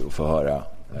roligt att få höra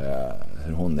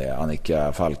hur hon är.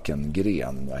 Annika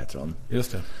Falkengren, vad heter hon?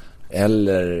 Just det.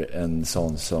 Eller en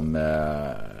sån som,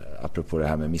 apropå det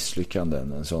här med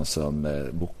misslyckanden, en sån som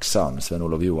boxaren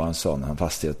Sven-Olof Johansson, han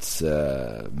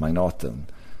fastighetsmagnaten,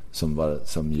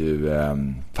 som ju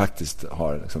faktiskt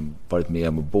har liksom varit med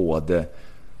om både,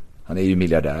 han är ju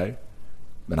miljardär,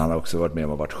 men han har också varit med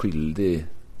om att varit skyldig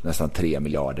nästan 3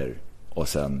 miljarder och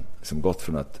sen liksom gått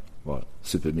från att vara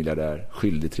supermiljardär,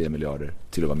 skyldig 3 miljarder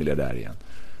till att vara miljardär igen.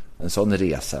 En sån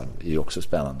resa är ju också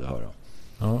spännande att höra.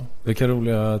 Ja, vilka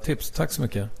roliga tips. Tack så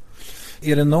mycket.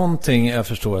 Är det någonting, jag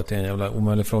förstår att det är en jävla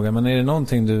omöjlig fråga, men är det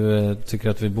någonting du tycker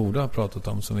att vi borde ha pratat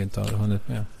om som vi inte har hunnit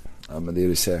med? Ja, men det är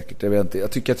det säkert.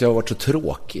 Jag tycker att jag har varit så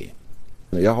tråkig.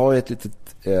 Jag har ett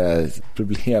litet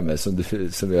problem med, som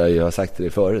jag har sagt till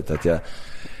dig förut, att jag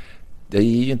är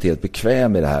ju inte helt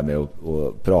bekväm med det här med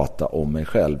att prata om mig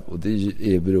själv. Och det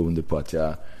är beroende på att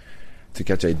jag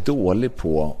tycker att jag är dålig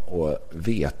på att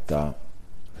veta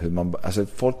hur man... Alltså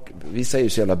vissa är ju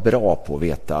så jävla bra på att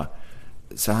veta,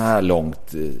 så här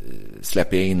långt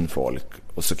släpper jag in folk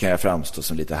och så kan jag framstå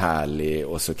som lite härlig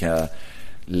och så kan jag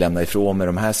lämna ifrån mig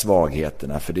de här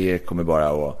svagheterna, för det kommer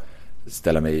bara att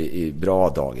ställa mig i bra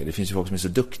dagar. Det finns ju folk som är så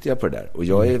duktiga på det där, och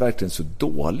jag är verkligen så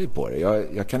dålig på det.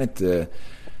 Jag kan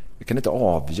inte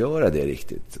avgöra det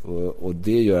riktigt, och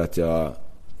det gör att jag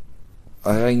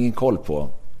har ingen koll på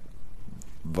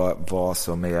vad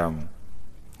som är...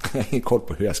 Jag har ingen koll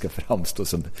på hur jag ska framstå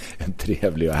som en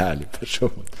trevlig och härlig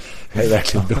person. Jag är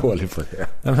verkligen dålig på det.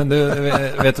 Ja, men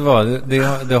vet du vad?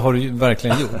 Det har du ju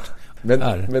verkligen gjort.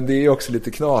 Men det är ju också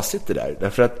lite knasigt det där.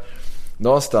 Därför att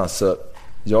någonstans så...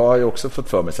 Jag har ju också fått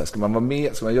för mig så här,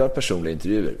 ska man göra personliga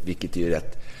intervjuer,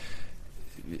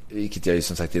 vilket jag ju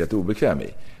som sagt är rätt obekväm i,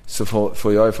 så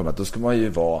får jag ju för mig att då ska man ju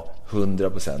vara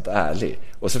 100% ärlig.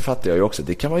 Och så fattar jag ju också,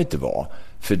 det kan man ju inte vara.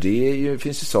 För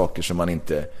finns ju saker som man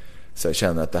inte så här,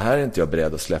 känner att det här är inte jag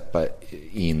beredd att släppa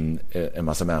in en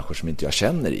massa människor som inte jag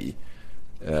känner i,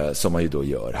 som man ju då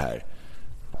gör här.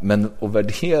 Men att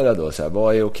värdera då så här,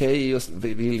 vad är okej och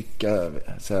vilka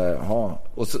så här,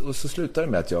 och så slutar det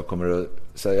med att jag kommer att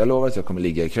så här, jag lovar att jag kommer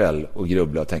ligga ikväll och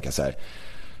grubbla och tänka så här,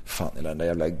 fan, eller den där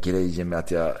jävla grejen med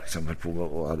att jag liksom höll på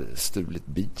och hade stulit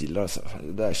bilar. Så,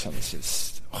 det där kändes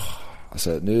just...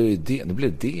 Alltså, nu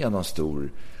blev det någon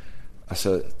stor...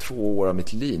 Alltså, 2 år av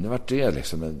mitt liv. Nu var det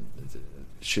liksom en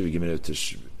 20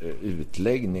 minuters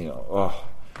utläggning.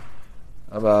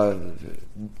 Jag bara...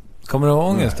 Kommer du ha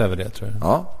ångest över det, tror du?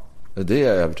 Ja, det är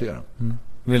jag övertygad om.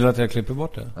 Vill du att jag klipper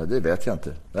bort det? Ja, det vet jag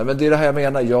inte. Nej, men det är det här jag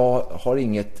menar. Jag har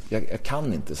inget... Jag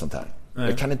kan inte sånt här. Nej.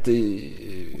 Jag kan inte...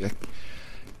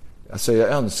 Jag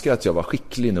önskar att jag var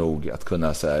skicklig nog att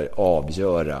kunna så här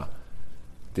avgöra.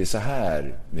 Det är så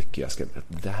här mycket jag ska...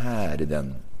 Det här är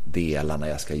den delarna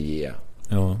jag ska ge.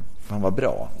 Ja. Fan vad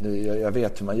bra. Jag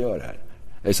vet hur man gör det här.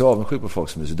 Jag är så avundsjuk på folk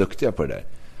som är så duktiga på det där.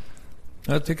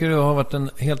 Jag tycker du har varit en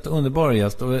helt underbar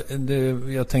gäst. Och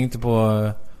jag tänkte på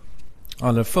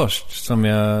allra först som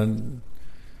jag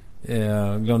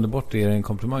glömde bort det är en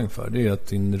komplimang för. Det är ju att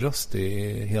din röst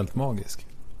är helt magisk.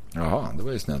 Jaha, det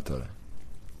var ju snällt av dig.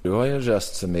 Du har ju en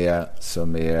röst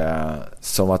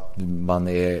som att man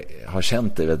har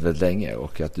känt dig väldigt, väldigt länge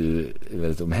och att du är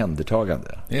väldigt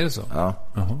omhändertagande. Är det så? Ja.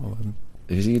 Jaha.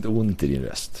 Det finns inget ont i din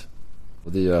röst.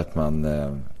 Och det gör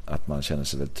att man känner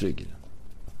sig väldigt trygg.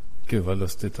 Gud vad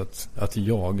lustigt att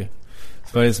jag,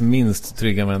 Sveriges minst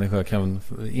trygga människa, kan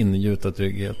ingjuta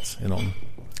trygghet i någon.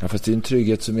 Ja, fast det är en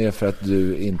trygghet som är för att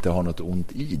du inte har något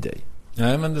ont i dig.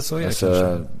 Nej, men det så är det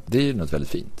kanske. Det är ju något väldigt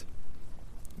fint.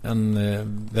 En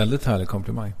väldigt härlig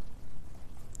komplimang.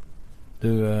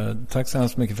 Du, tack så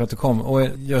hemskt mycket för att du kom. Och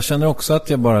jag känner också att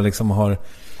jag bara liksom har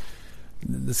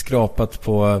skrapat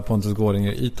på Pontus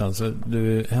Gårdinger-ytan. Så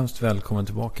du är hemskt välkommen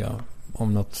tillbaka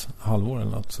om något halvår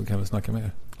eller något, så kan vi snacka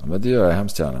mer. Ja, men det gör jag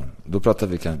hemskt gärna. Då pratar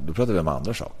vi om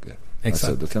andra saker.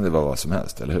 Exakt. Då kan det vara vad som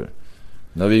helst, eller hur?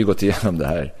 Nu har vi ju gått igenom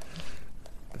det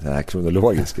här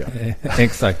kronologiska.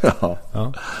 Exakt. Ja.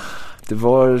 Det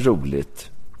var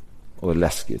roligt och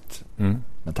läskigt. Men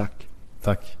tack.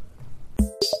 Tack.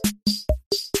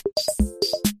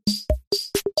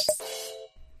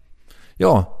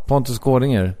 Ja, Pontus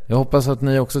Gårdinger. Jag hoppas att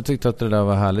ni också tyckte att det där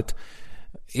var härligt.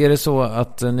 Är det så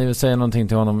att ni vill säga någonting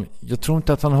till honom? Jag tror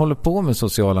inte att han håller på med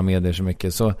sociala medier så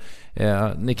mycket. Så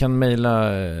ni kan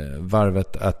mejla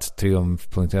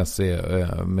varvet@triumf.se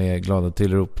med glada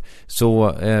tillrop.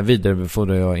 Så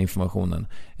vidarebefordrar jag informationen.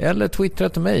 Eller twittra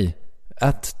till mig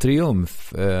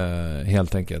 @triumf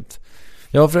helt enkelt.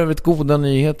 Jag har för övrigt goda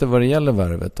nyheter vad det gäller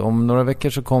Värvet. Om några veckor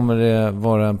så kommer det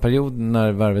vara en period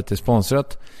när Värvet är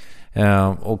sponsrat.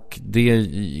 Och det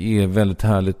är väldigt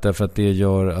härligt därför att det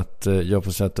gör att jag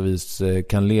på sätt och vis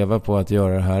kan leva på att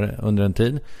göra det här under en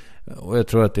tid. Och jag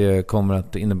tror att det kommer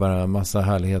att innebära massa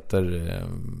härligheter.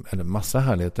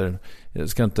 Jag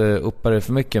ska inte uppa det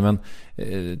för mycket, men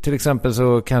till exempel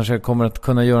så kanske jag kommer att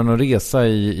kunna göra någon resa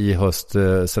i höst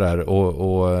sådär,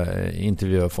 och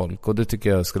intervjua folk, och det tycker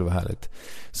jag skulle vara härligt.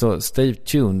 Så stay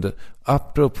tuned.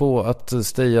 Apropå att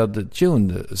stay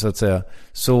tuned så att säga,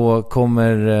 så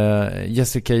kommer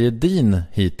Jessica Jedin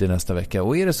hit i nästa vecka.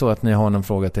 Och är det så att ni har någon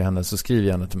fråga till henne, så skriv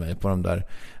gärna till mig på de där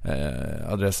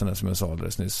adresserna som jag sa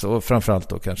alldeles nyss. Och framförallt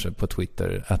då kanske på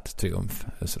Twitter @triumf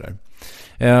sådär.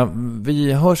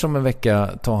 Vi hörs om en vecka.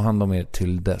 Ta hand om er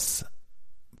till dess.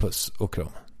 Puss och kram.